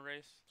that. one more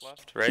race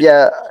left, right?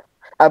 Yeah,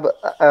 Abu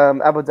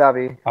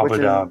Dhabi, Abu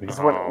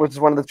Dhabi. which is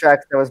one of the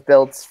tracks that was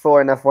built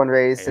for an F1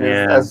 race, and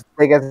Yeah. is as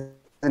big as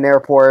an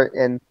airport,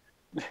 and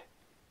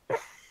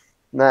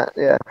that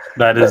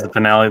That is the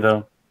finale,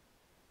 though.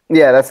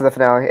 Yeah, that's the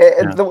finale.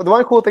 Yeah. The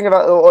one cool thing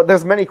about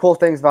there's many cool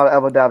things about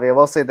Abu Dhabi. I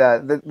will say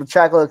that the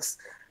track looks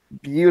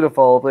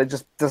beautiful, but it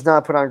just does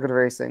not put on good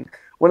racing.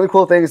 One of the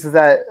cool things is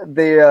that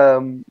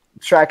the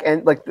track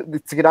and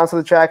to get onto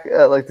the track,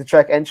 like the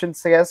track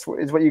entrance, I guess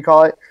is what you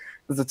call it.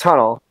 There's a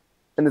tunnel,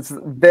 and it's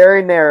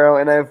very narrow.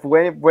 And I've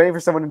waiting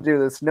for someone to do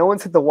this. No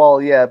one's hit the wall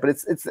yet, but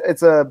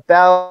it's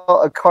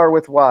about a car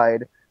width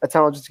wide. A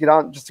tunnel just to get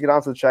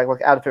onto the track,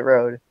 like out of pit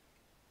road.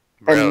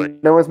 Really?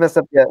 And no one's messed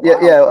up yet.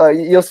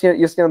 You'll see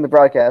it on the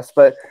broadcast.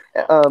 But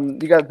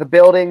you got the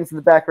buildings in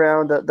the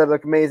background that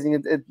look amazing.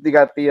 You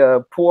got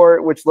the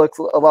port, which looks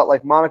a lot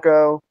like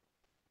Monaco,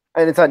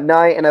 and it's at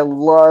night. And I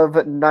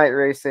love night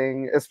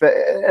racing.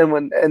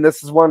 And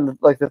this is one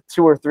like the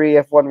 2 or 3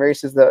 F1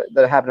 races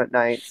that happen at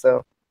night.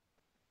 So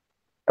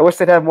I wish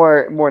they'd have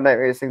more night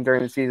racing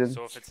during the season.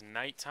 So if it's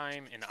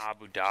nighttime in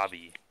Abu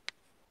Dhabi,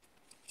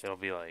 it'll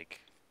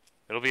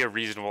be a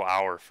reasonable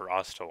hour for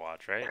us to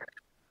watch, right?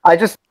 I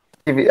just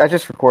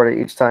record it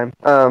each time.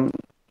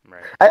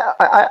 Right.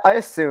 I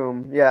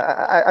assume,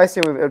 I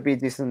assume it would be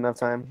decent enough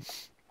time.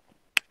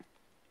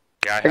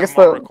 Yeah, I guess have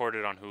them all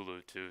recorded on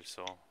Hulu too,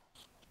 so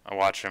I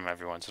watch them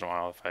every once in a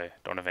while if I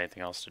don't have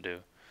anything else to do.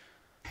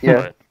 Yeah.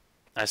 But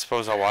I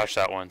suppose I'll watch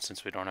that one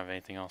since we don't have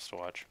anything else to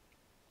watch.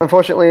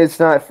 Unfortunately, it's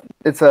not.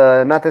 It's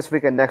not this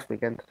weekend. Next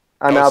weekend,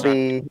 and Oh, I'll it's not.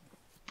 be.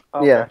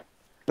 Okay. Yeah,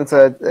 it's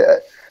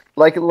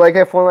like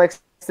F1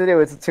 likes to do.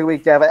 It's a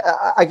 2-week gap.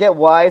 I get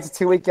why it's a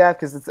 2-week gap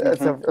because it's a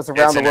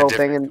around the world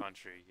thing, and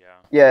country,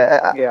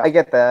 I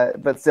get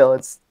that, but still,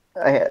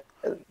 the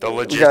gotta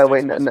logistics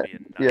wait, must be a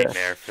yeah.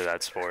 nightmare for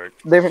that sport.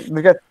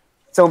 they've got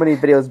so many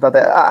videos about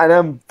that, and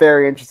I'm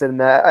very interested in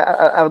that.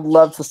 I would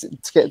love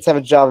to have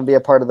a job and be a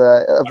part of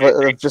that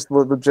of just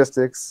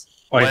logistics.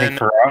 Why do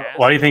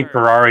you think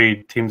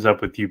Ferrari teams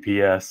up with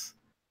UPS?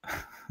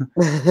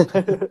 When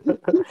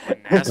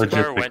NASCAR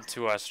Logistics. went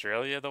to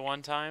Australia the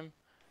one time,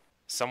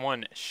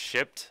 someone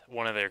shipped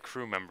one of their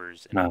crew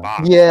members in a No.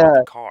 box Yeah. with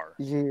the car.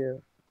 Yeah,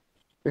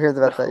 we heard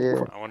about that.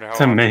 Yeah. I wonder how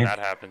To often me. that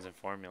happens in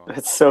Formula.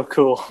 That's so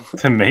cool.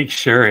 To make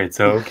sure it's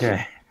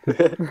okay.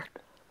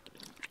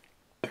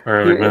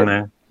 Or like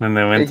when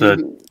they went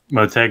to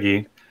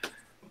Motegi.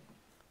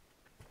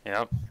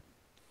 Yep.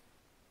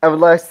 I would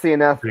like to see a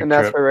Big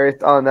NASCAR trip.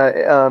 race on that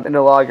in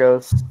the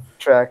Lagos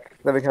track.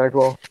 That'd be kind of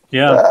cool.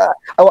 Yeah.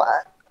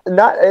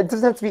 It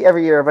doesn't have to be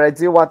every year, but I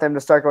do want them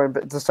to start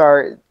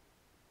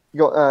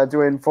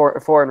doing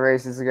foreign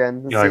races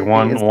again. Yeah, like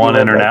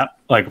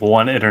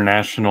one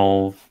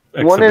international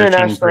exhibition One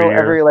international per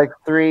year.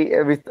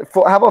 every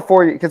 4. How about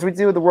 4 years? Because we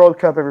do the World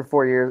Cup every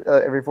 4 years.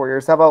 Every 4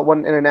 years. How about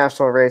one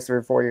international race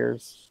every 4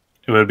 years?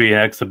 It would be an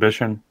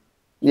exhibition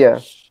Yeah,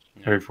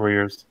 every 4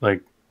 years.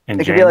 Like in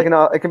it could be like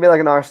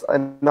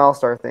an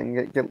all-star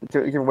thing.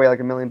 Give away like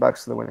 $1 million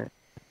to the winner.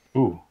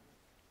 Ooh.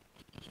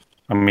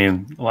 I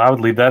mean, I would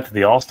leave that to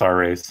the All-Star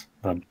race.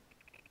 But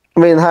I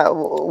mean,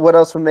 what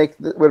else would make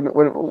what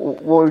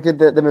would get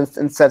them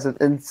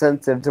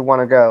incentive to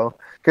want to go?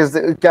 Because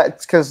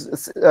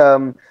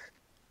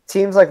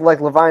teams like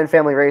Levine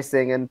Family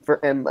Racing and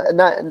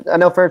I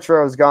know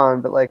Ferrero is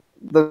gone, but like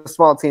the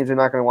small teams are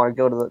not going to want to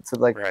go to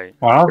like. Right.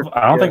 well,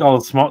 I don't think all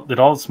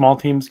the small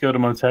teams go to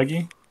Motegi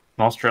in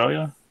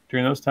Australia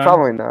during those times.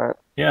 Probably not.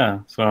 Yeah.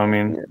 So I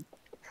mean,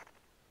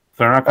 if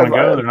they're not going to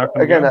go, they're not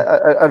going to Again,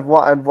 go.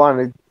 I'd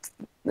want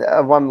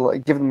to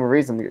like, give them a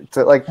reason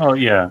to like. Oh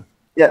yeah.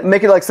 Yeah,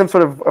 make it like some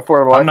sort of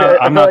affordable. I'm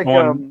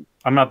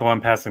not the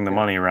one passing the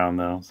money around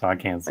though, so I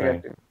can't I say.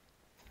 got you.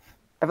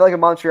 I feel like a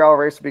Montreal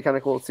race would be kind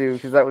of cool too,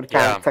 because that would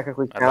kind of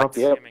technically I'd like count. to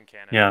see him in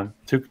Canada. Yeah,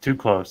 too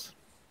close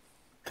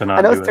to not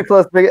I know do it's too it.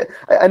 close, but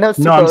I know it's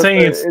too No, close.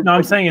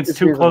 I'm saying it's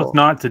too reasonable. close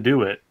not to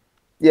do it.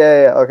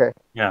 Yeah, okay.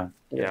 Yeah.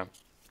 Yeah.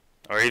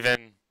 Or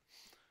even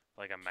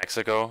like a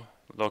Mexico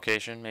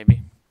location,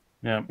 maybe.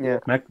 Yeah. Yeah.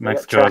 Mexico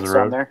has Tracks a on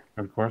road, there.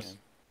 of course.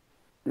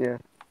 Yeah.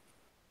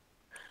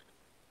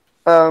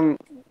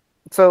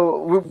 So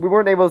we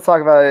weren't able to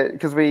talk about it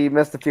because we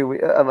missed a few.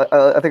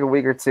 I think a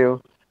week or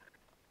two.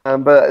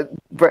 But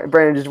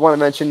Brandon, did you want to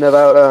mention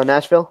about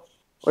Nashville,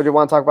 or do you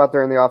want to talk about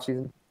during the off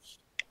season?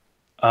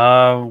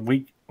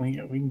 We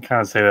can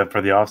kind of say that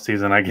for the off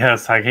season, I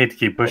guess. I hate to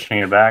keep pushing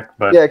it back,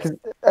 but Yeah, because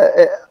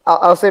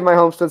I'll save my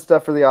Homestead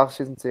stuff for the off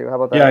season too. How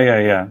about that?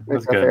 yeah.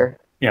 That's Is that good. fair?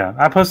 Yeah,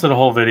 I posted a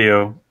whole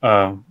video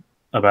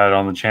about it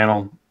on the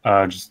channel.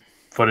 Just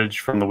footage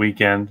from the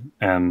weekend,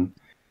 and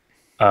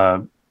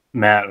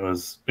Matt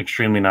was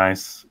extremely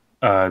nice,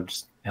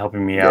 just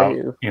helping me out,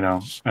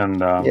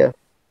 and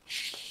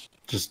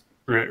just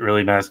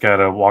really nice guy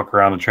to walk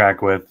around the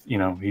track with.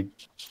 He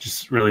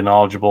just really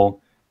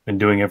knowledgeable, been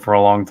doing it for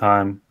a long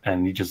time,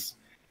 and he just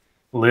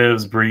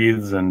lives,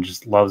 breathes, and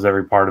just loves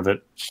every part of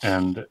it,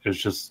 and it's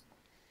just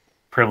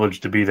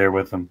privileged to be there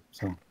with him.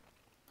 So,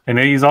 and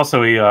he's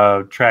also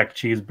a track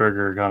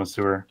cheeseburger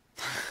connoisseur.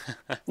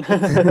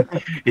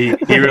 he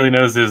really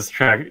knows his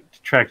track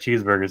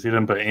cheeseburgers. He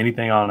doesn't put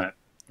anything on it.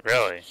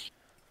 Really?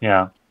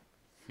 Yeah.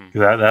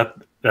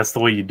 That's the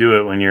way you do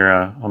it when you're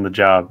on the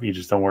job. You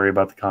just don't worry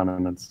about the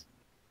condiments.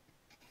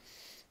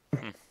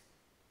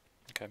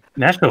 Okay.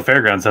 Nashville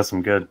Fairgrounds has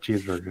some good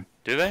cheeseburger.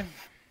 Do they?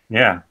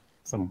 Yeah,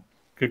 some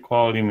good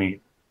quality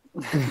meat.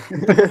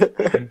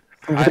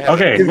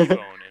 Okay.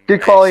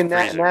 Good quality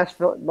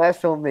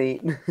Nashville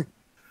meat.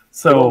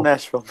 So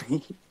Nashville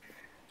meat.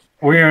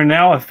 We are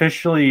now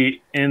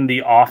officially in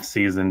the off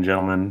season,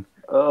 gentlemen,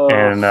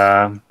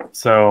 and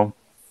so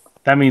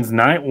that means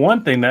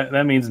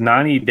that means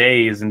 90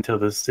 days until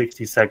the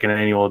 62nd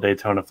annual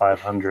Daytona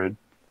 500.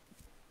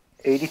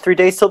 83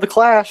 days till the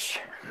Clash,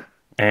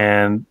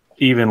 and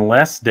even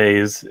less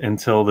days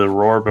until the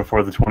Roar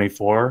before the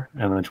 24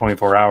 and the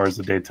 24 hours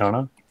of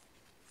Daytona.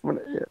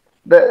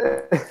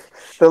 The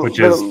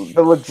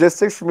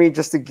logistics for me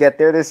just to get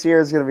there this year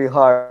is going to be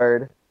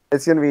hard.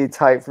 It's going to be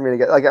tight for me to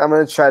get. Like I'm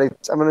going to try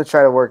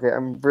to work it.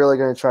 I'm really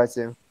going to try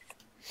to.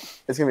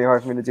 It's going to be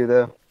hard for me to do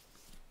though.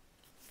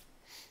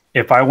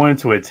 If I wanted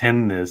to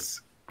attend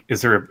this,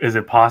 is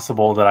it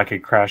possible that I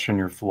could crash on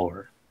your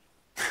floor?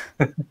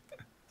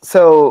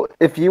 So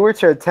if you were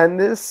to attend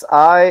this,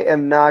 I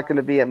am not going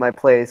to be at my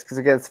place because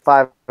again, it's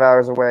 5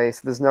 hours away. So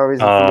there's no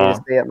reason for me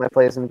to stay at my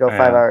place and go 5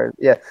 hours.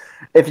 Yeah.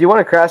 If you want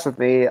to crash with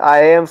me,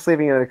 I am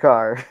sleeping in a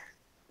car.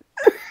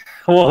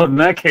 Well, in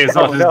that case,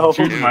 I'll just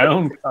choose my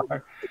own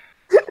car.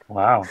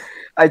 Wow.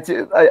 I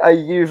do. I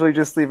usually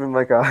just sleep in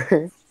my car.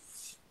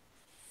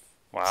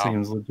 Wow.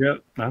 Seems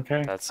legit.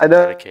 Okay. I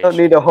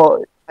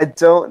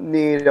don't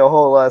need a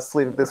whole lot of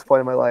sleep at this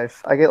point in my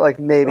life. I get like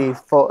maybe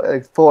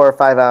 4 or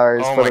 5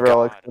 hours for the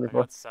Rolex. I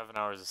got 7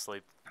 hours of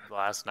sleep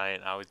last night,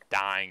 and I was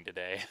dying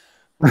today.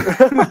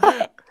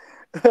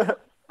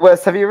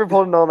 Wes, have you ever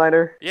pulled an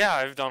all-nighter? Yeah,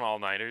 I've done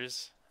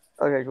all-nighters.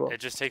 Okay, cool. It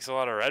just takes a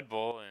lot of Red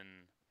Bull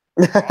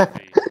and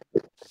coffee.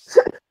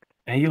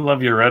 And you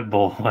love your Red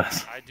Bull,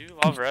 Wes. I do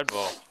love Red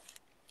Bull.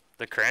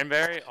 The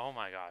cranberry, oh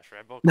my gosh,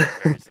 Red Bull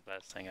cranberry is the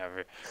best thing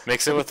ever.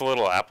 Mix it with a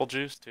little apple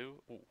juice too.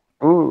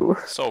 Ooh.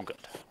 So good,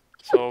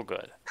 so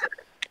good.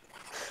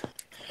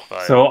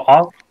 But,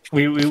 so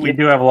we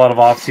do have a lot of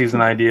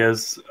off-season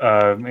ideas,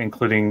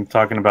 including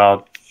talking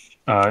about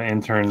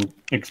intern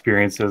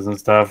experiences and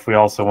stuff. We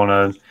also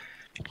want to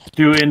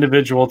do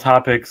individual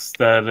topics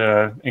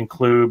that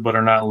include but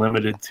are not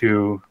limited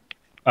to.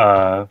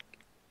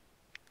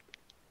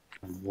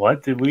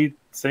 What did we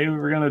say we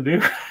were gonna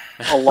do?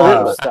 A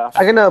lot of stuff.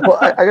 I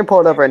can pull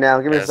it up right now.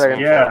 Give me a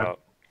second. Yeah.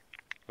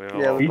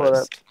 We pull it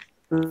up.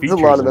 There's a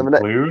lot of them,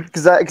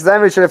 because I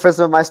made sure to put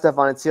some of my stuff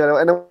on it too,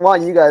 and I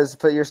want you guys to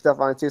put your stuff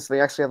on it too, so we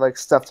actually have like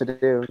stuff to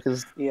do.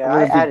 Because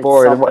I added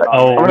bored.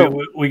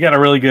 We got a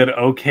really good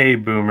okay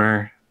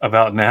boomer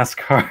about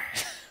NASCAR.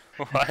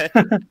 What?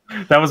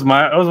 that was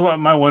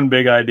my one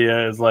big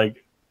idea is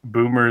like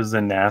boomers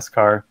in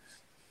NASCAR,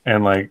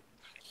 and like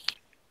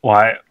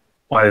why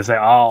they say,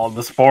 oh,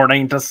 the sport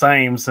ain't the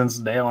same since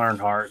Dale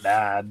Earnhardt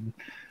died.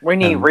 We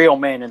need real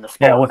men in the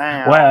sport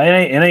now. Well, it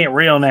ain't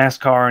real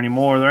NASCAR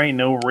anymore. There ain't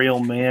no real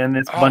men.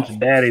 It's a bunch of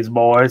daddies,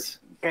 boys.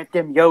 Get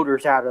them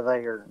Yoders out of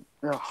there.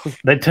 Ugh.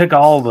 They took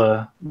all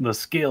the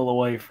skill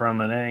away from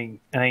it. It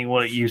ain't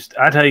what it used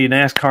to. I tell you,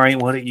 NASCAR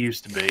ain't what it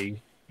used to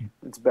be.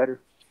 It's better.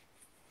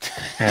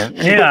 And,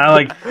 yeah, I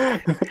like.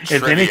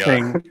 If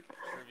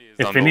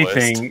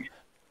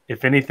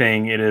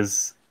anything, it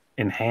is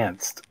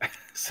enhanced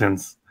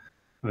since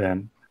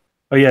then.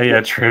 Oh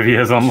yeah, trivia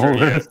is on the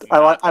list.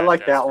 I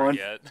like that one.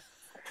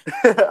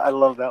 I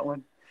love that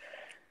one.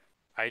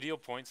 Ideal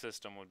point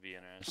system would be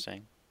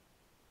interesting.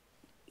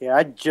 Yeah,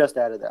 I just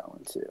added that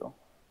one too.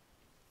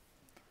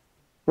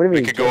 What do you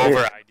mean? We could go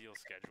over ideal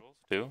schedules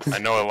too. I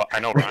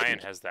know Ryan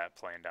has that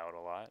planned out a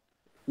lot.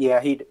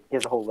 Yeah, he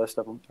has a whole list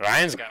of them.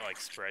 Ryan's got like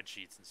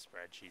spreadsheets and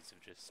spreadsheets of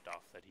just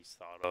stuff that he's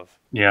thought of.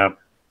 Yeah,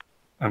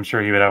 I'm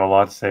sure he would have a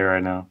lot to say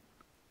right now.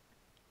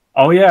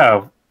 Oh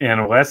yeah.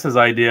 And Wes's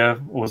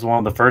idea was one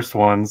of the first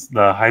ones,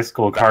 the high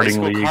school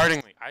karting league.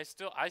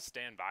 I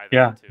stand by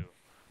that too.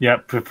 Yeah,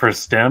 for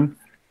STEM.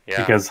 Yeah.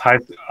 Because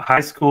high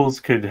schools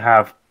could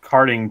have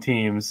karting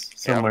teams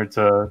similar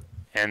to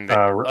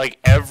like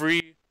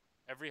every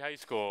high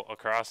school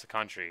across the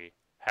country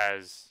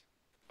has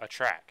a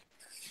track.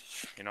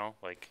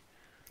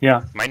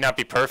 Might not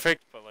be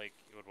perfect, but like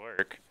it would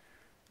work.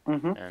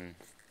 Mm-hmm. And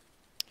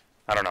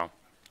I don't know.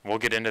 We'll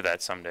get into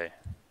that someday.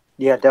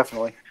 Yeah,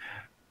 definitely.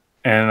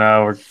 And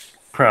we're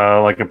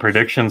like a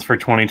predictions for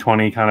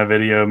 2020 kind of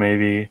video,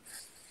 maybe.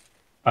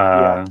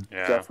 Yeah,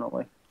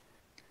 definitely.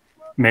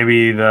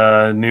 Maybe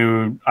the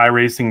new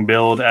iRacing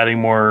build, adding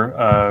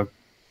more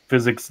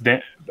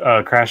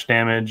crash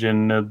damage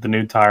and the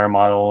new tire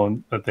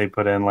model that they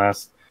put in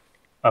last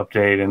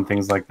update and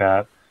things like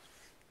that.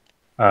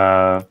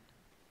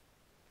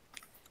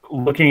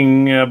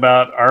 Looking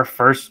about our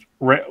first,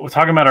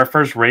 talking about our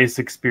first race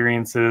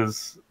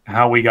experiences,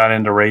 how we got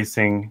into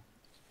racing.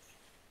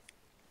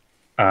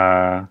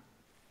 Yep.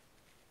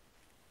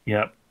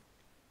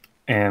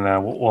 And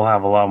we'll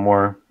have a lot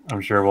more,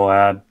 I'm sure we'll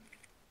add.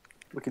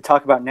 We could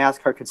talk about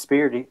NASCAR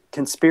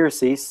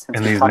conspiracies.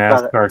 And these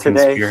NASCAR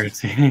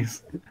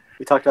conspiracies.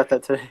 We talked about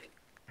that today.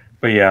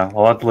 But yeah, a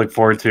lot to look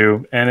forward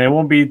to. And it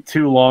won't be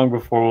too long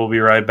before we'll be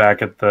right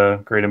back at the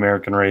Great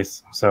American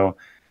Race. So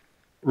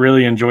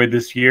really enjoyed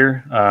this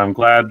year. I'm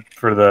glad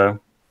for the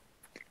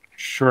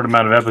short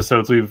amount of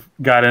episodes we've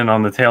got in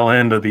on the tail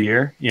end of the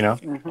year, you know.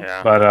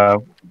 Yeah.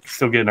 But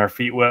still getting our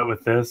feet wet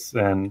with this.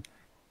 And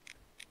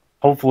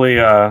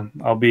hopefully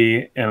I'll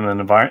be in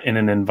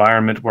an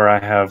environment where I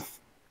have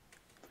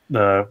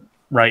the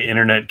right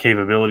internet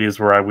capabilities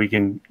where we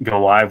can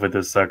go live with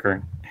this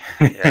sucker.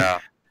 Yeah.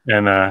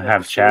 And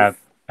have chats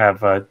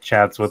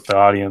with the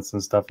audience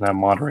and stuff, and have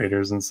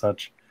moderators and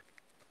such.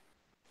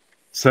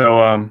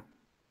 So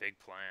big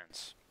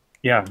plans.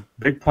 Yeah,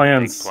 big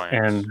plans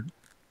and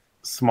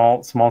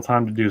small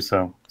time to do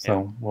so.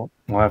 So we'll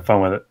have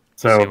fun with it.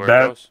 So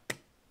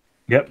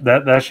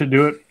that should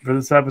do it for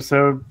this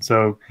episode.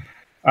 So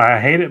I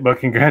hate it, but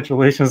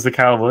congratulations to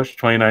Kyle Busch,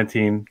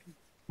 2019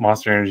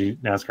 Monster Energy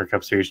NASCAR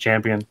Cup Series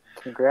champion.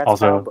 Congrats,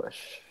 also, Kyle Busch.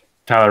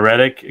 Tyler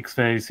Reddick,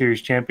 Xfinity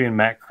Series champion.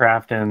 Matt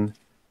Crafton,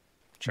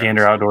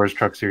 Gander Outdoors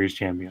Truck Series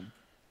champion.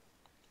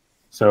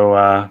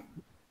 So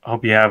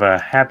hope you have a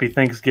happy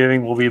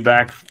Thanksgiving. We'll be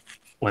back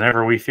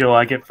whenever we feel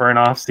like it for an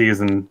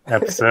off-season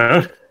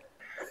episode.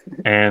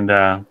 And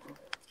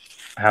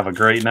have a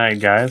great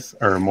night, guys,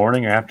 or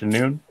morning or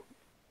afternoon.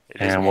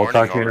 And we'll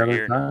talk to you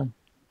another time.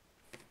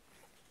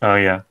 Oh,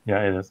 yeah.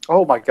 Yeah, it is.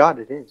 Oh, my God,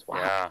 it is. Wow.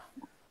 Yeah.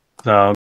 So